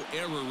 though, no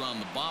error on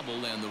the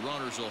bobble, and the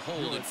runners will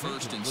hold at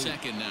first and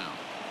second now.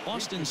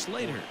 Austin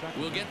Slater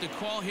will get the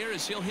call here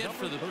as he'll hit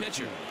for the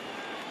pitcher.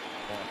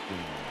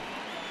 Austin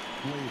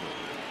Slater.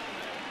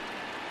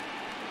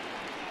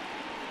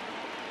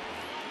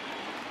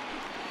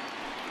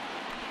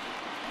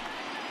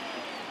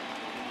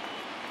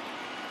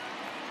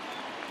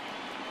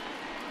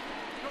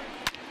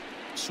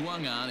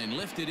 Swung on and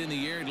lifted in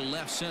the air to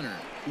left center.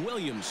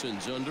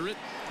 Williamson's under it.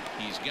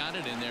 He's got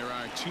it, and there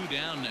are 2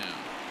 down now.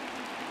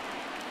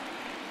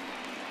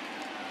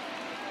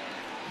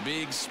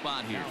 Big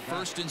spot here.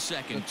 First and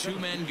second, 2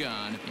 men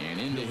gone. And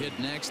in to hit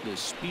next, the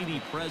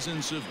speedy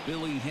presence of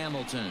Billy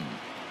Hamilton.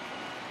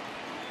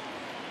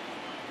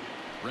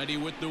 Ready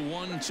with the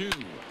 1-2.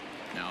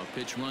 Now a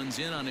pitch runs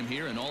in on him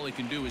here, and all he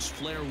can do is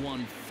flare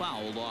one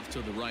foul off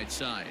to the right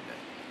side.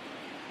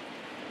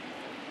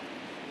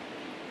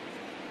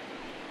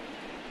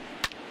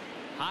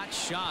 Hot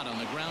shot on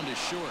the ground is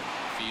short.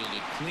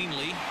 Fielded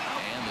cleanly,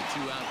 and the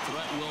 2-out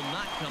threat will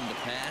not come to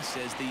pass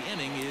as the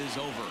inning is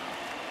over.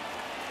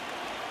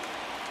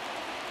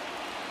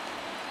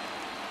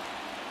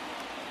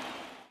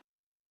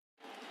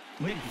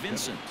 Nick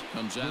Vincent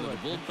comes out of the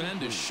bullpen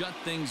to shut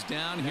things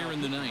down here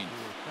in the 9th.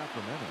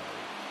 Sacramento.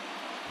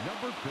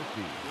 Number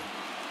 50.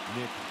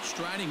 Nick.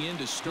 Striding in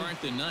to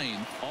start the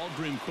 9th,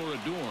 Aldrin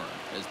Corredor,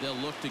 as they'll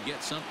look to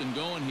get something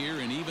going here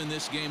and even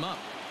this game up.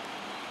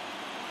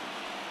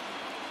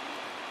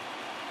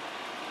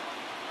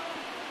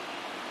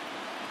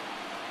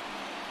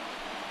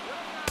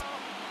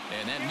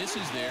 And that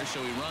misses there,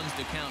 so he runs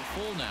the count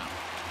full now.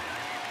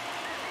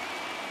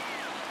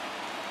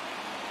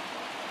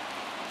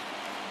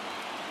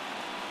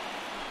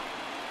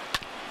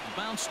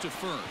 Bounce to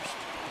first.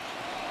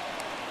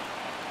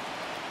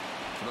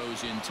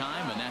 Throws in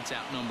time, and that's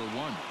out number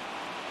one.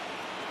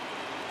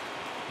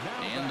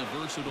 And the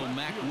versatile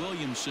Mac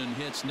Williamson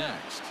hits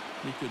next.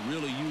 He could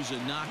really use a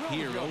knock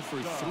here. 0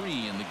 for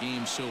 3 in the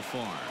game so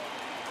far.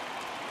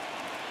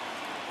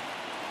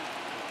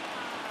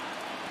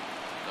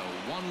 The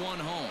 1-1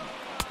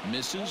 home.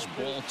 Misses,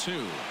 ball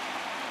 2.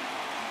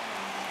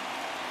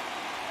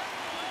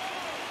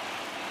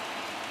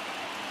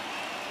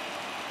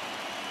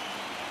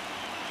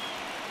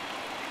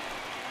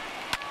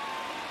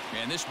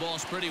 And this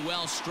ball's pretty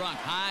well struck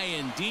high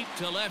and deep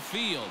to left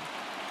field.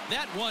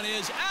 That one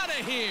is out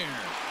of here.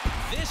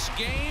 This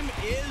game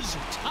is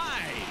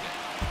tied.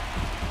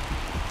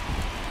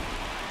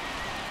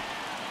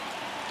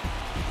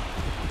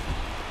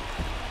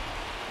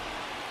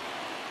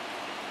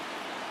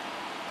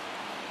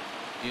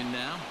 In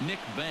now, Nick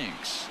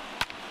Banks.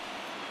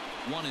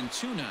 1 and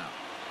 2 now.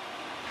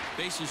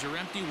 Bases are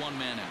empty, 1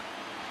 man out.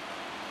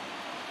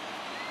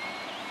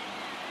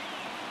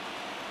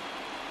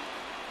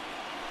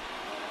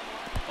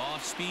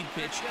 Off-speed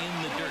pitch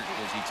in the dirt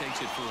as he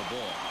takes it for a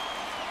ball.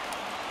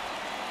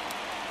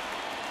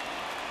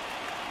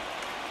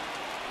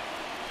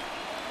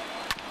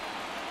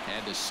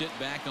 Had to sit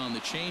back on the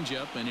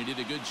changeup, and he did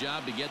a good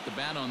job to get the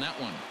bat on that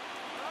one.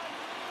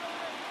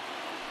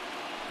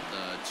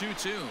 The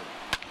 2-2.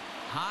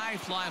 High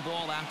fly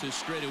ball out to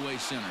straightaway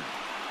center.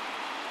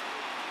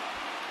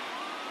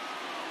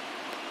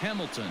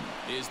 Hamilton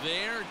is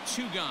there,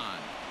 2 gone.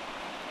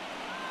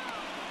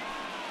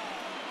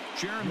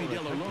 Jeremy De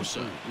La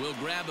Rosa will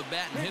grab a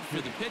bat and hit for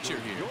the pitcher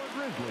here. Your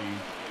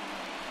Grizzlies,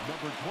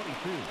 number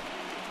 22,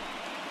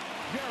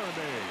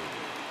 Jeremy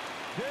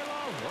De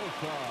La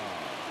Rosa.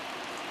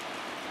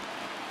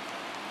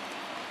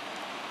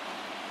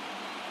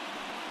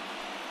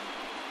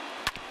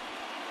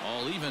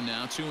 All even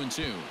now, 2 and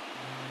 2.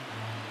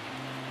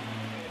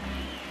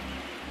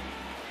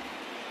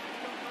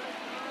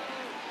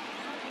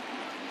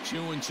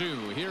 Two and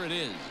 2. Here it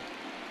is.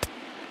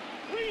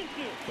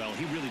 Well,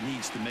 he really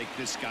needs to make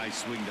this guy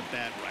swing the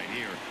bat right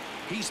here.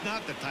 He's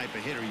not the type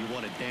of hitter you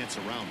want to dance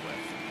around with.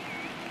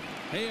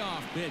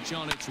 Payoff pitch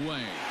on its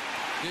way.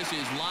 This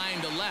is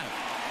line to left.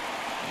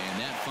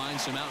 And that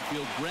finds some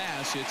outfield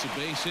grass. It's a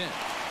base hit.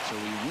 So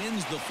he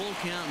wins the full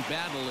count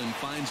battle and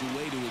finds a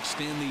way to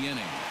extend the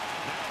inning.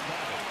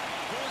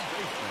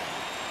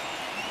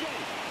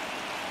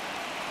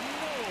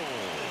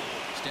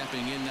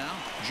 Stepping in now,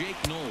 Jake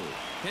Knoll.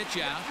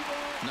 Pitch out.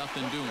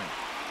 Nothing doing.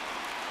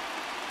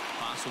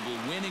 Possible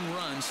winning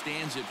run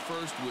stands at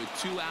first with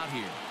 2 out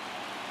here.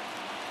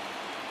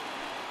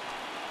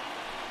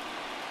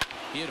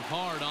 Hit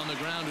hard on the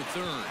ground to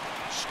third.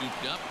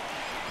 Scooped up.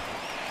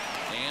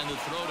 And the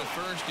throw to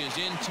first is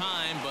in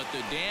time, but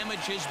the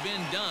damage has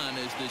been done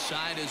as the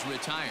side is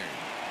retired.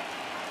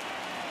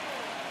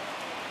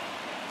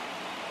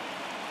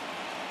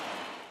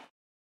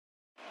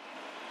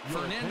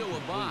 Fernando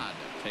Abad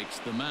takes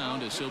the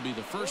mound as he'll be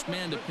the first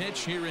man to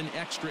pitch here in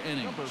extra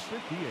innings. Number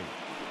 58.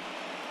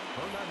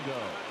 Fernando.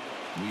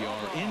 We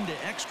are into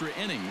extra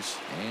innings,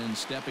 and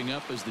stepping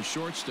up as the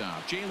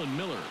shortstop, Jalen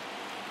Miller.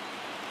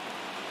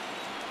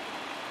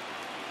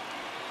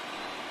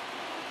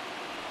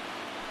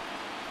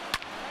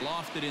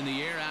 Lofted in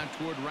the air out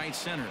toward right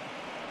center.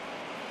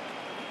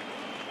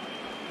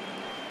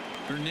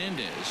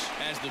 Hernandez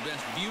has the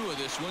best view of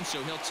this one,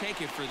 so he'll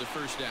take it for the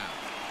first out.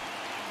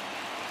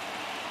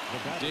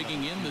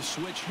 Digging in the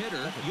switch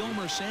hitter,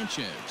 Yolmer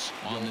Sanchez.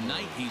 On the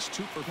night, he's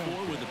 2 for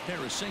 4 with a pair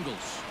of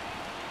singles.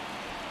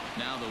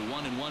 Now the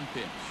 1-1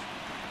 pitch.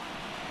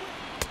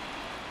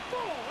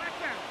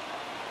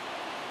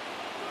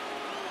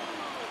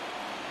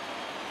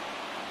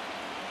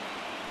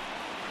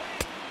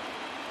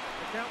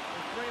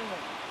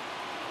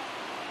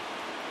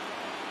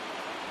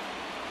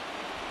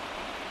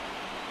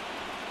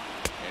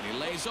 And he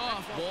lays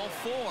off, ball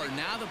 4.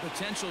 Now the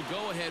potential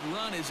go-ahead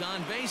run is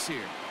on base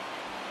here.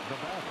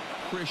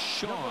 Chris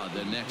Shaw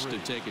the next to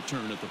take a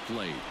turn at the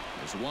plate.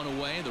 There's 1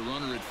 away. The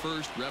runner at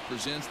first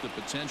represents the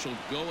potential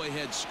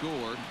go-ahead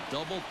score.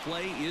 Double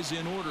play is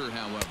in order,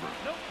 however.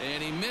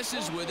 And he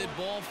misses with it,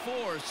 ball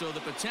 4. So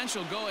the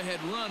potential go-ahead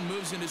run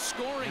moves into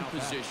scoring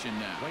position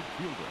now.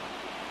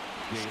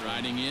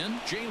 Striding in,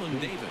 Jalen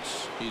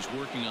Davis. He's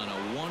working on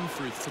a 1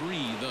 for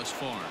 3 thus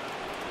far.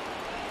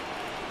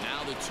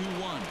 Now the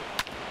 2-1.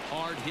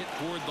 Hard hit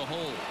toward the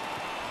hole.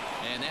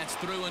 And that's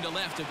through into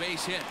left, a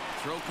base hit.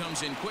 Throw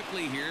comes in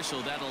quickly here,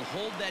 so that'll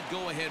hold that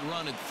go-ahead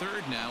run at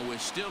third now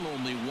with still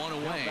only 1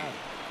 away.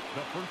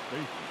 The first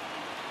baseman,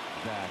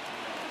 Zach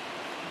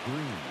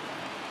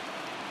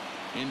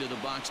Green. Into the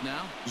box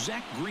now,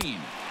 Zach Green.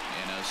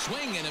 And a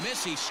swing and a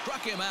miss. He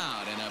struck him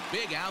out. And a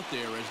big out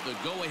there as the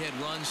go-ahead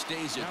run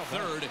stays at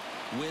third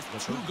with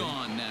 2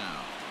 gone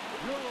now.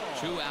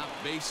 2 out,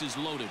 bases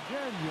loaded.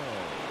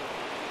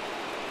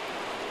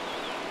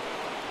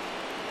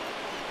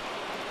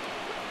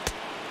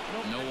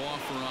 No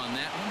offer on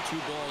that one. 2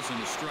 balls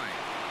and a strike.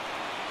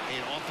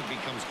 It often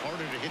becomes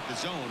harder to hit the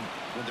zone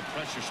when the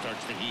pressure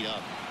starts to heat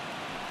up.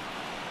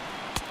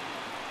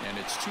 And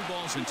it's 2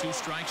 balls and 2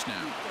 strikes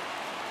now.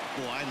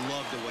 Boy, I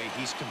love the way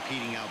he's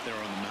competing out there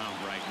on the mound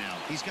right now.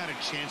 He's got a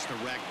chance to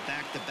rack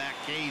back-to-back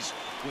Ks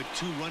with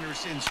 2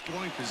 runners in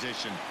scoring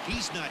position.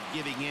 He's not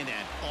giving in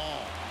at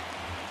all.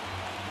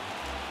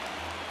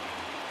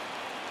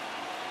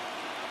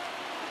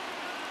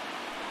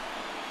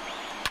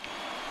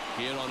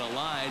 Hit on a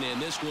line,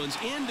 and this one's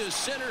into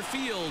center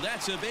field.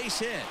 That's a base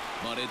hit,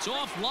 but it's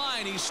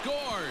offline. He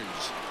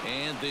scores,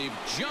 and they've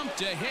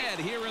jumped ahead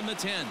here in the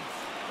 10th.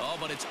 Oh,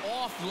 but it's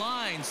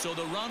offline, so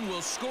the run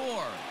will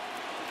score.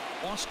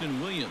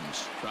 Austin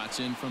Williams trots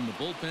in from the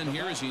bullpen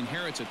here as he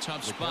inherits a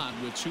tough spot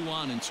with 2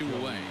 on and 2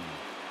 away.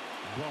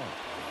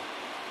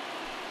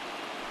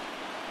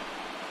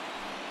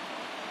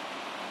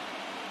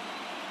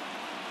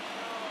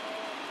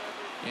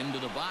 Into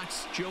the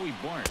box, Joey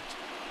Bart.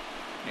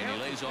 And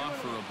he lays off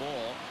for a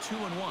ball,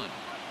 2-1.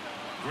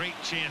 Great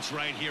chance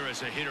right here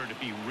as a hitter to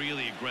be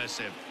really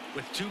aggressive.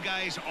 With 2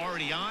 guys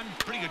already on,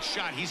 pretty good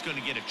shot. He's going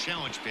to get a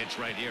challenge pitch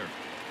right here.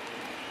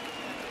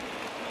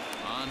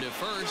 On to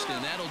first,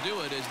 and that'll do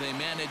it as they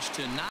manage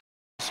to knock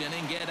this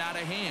inning, get out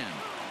of hand.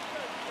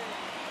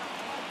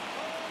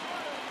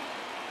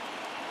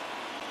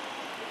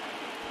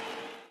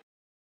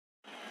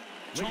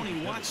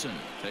 Tony Watson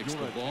takes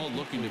the ball,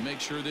 looking to make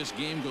sure this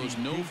game goes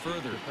no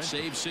further.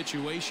 Save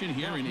situation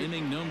here in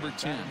inning number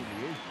 10.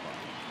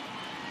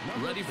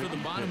 Ready for the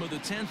bottom of the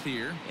 10th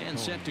here, and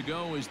set to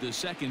go is the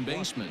second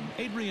baseman,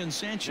 Adrian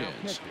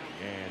Sanchez.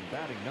 And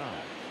batting 9,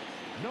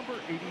 number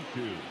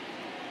 82,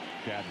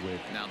 Chadwick.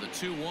 Now the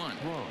 2-1.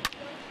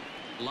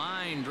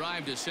 Line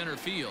drive to center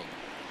field.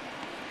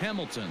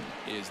 Hamilton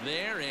is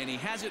there, and he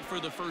has it for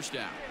the first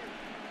out.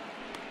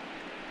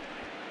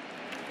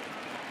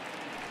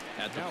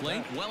 At the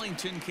plate,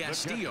 Wellington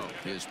Castillo.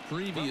 His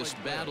previous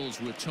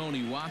battles with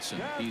Tony Watson,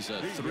 he's a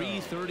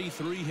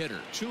 .333 hitter.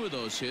 2 of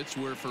those hits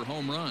were for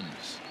home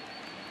runs.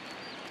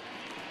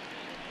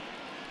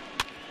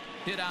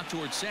 Hit out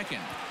towards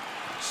second.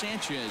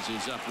 Sanchez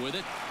is up with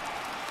it,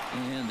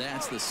 and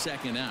that's the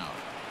second out.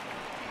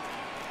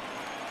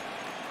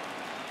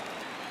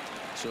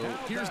 So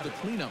here's the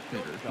cleanup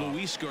hitter,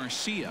 Luis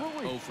Garcia.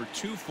 0 for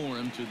 2 for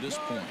him to this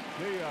point.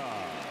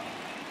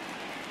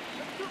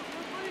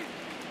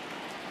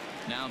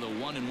 Now the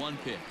 1-1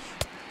 pitch.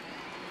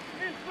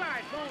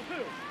 Inside, ball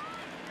 2.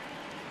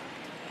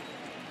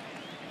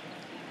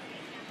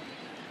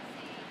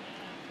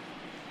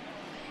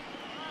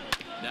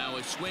 Now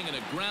a swing and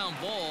a ground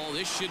ball.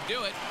 This should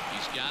do it.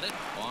 He's got it.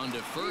 On to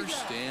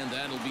first, and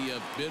that'll be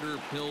a bitter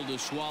pill to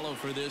swallow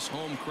for this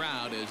home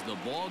crowd as the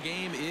ball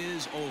game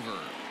is over.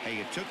 Hey,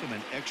 it took them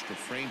an extra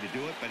frame to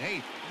do it, but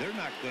hey, they're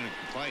not going to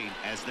complain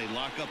as they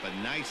lock up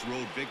a nice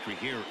road victory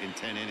here in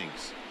 10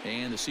 innings.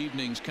 And this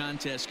evening's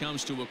contest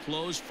comes to a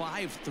close.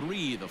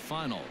 5-3 the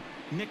final.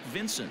 Nick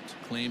Vincent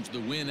claims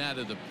the win out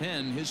of the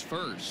pen, his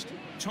first.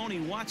 Tony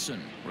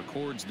Watson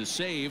records the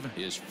save,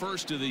 his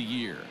first of the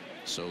year.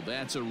 So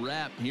that's a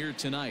wrap here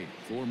tonight.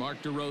 For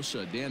Mark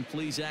DeRosa, Dan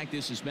Plesac,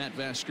 this is Matt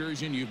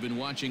Vasgersian. You've been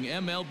watching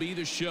MLB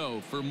The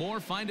Show. For more,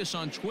 find us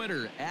on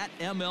Twitter at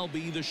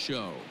MLB The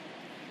Show.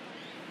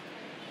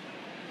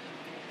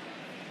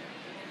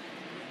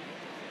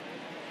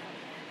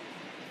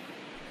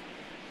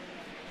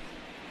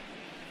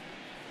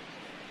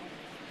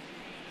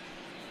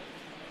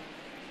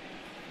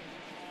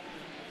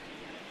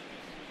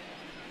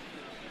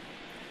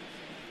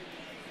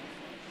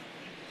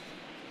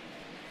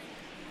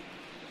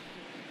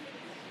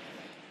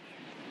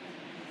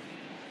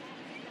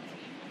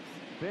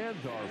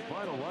 Fans, our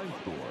final line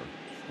score.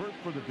 First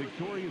for the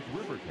victorious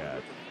River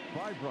Cats,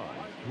 5 runs,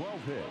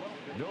 12 hits,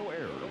 no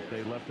errors.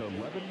 They left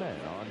 11 men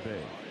on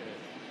base.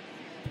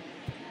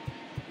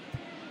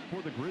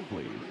 For the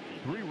Grizzlies,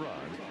 3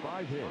 runs,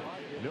 5 hits,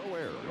 no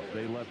errors.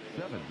 They left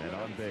 7 men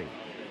on base.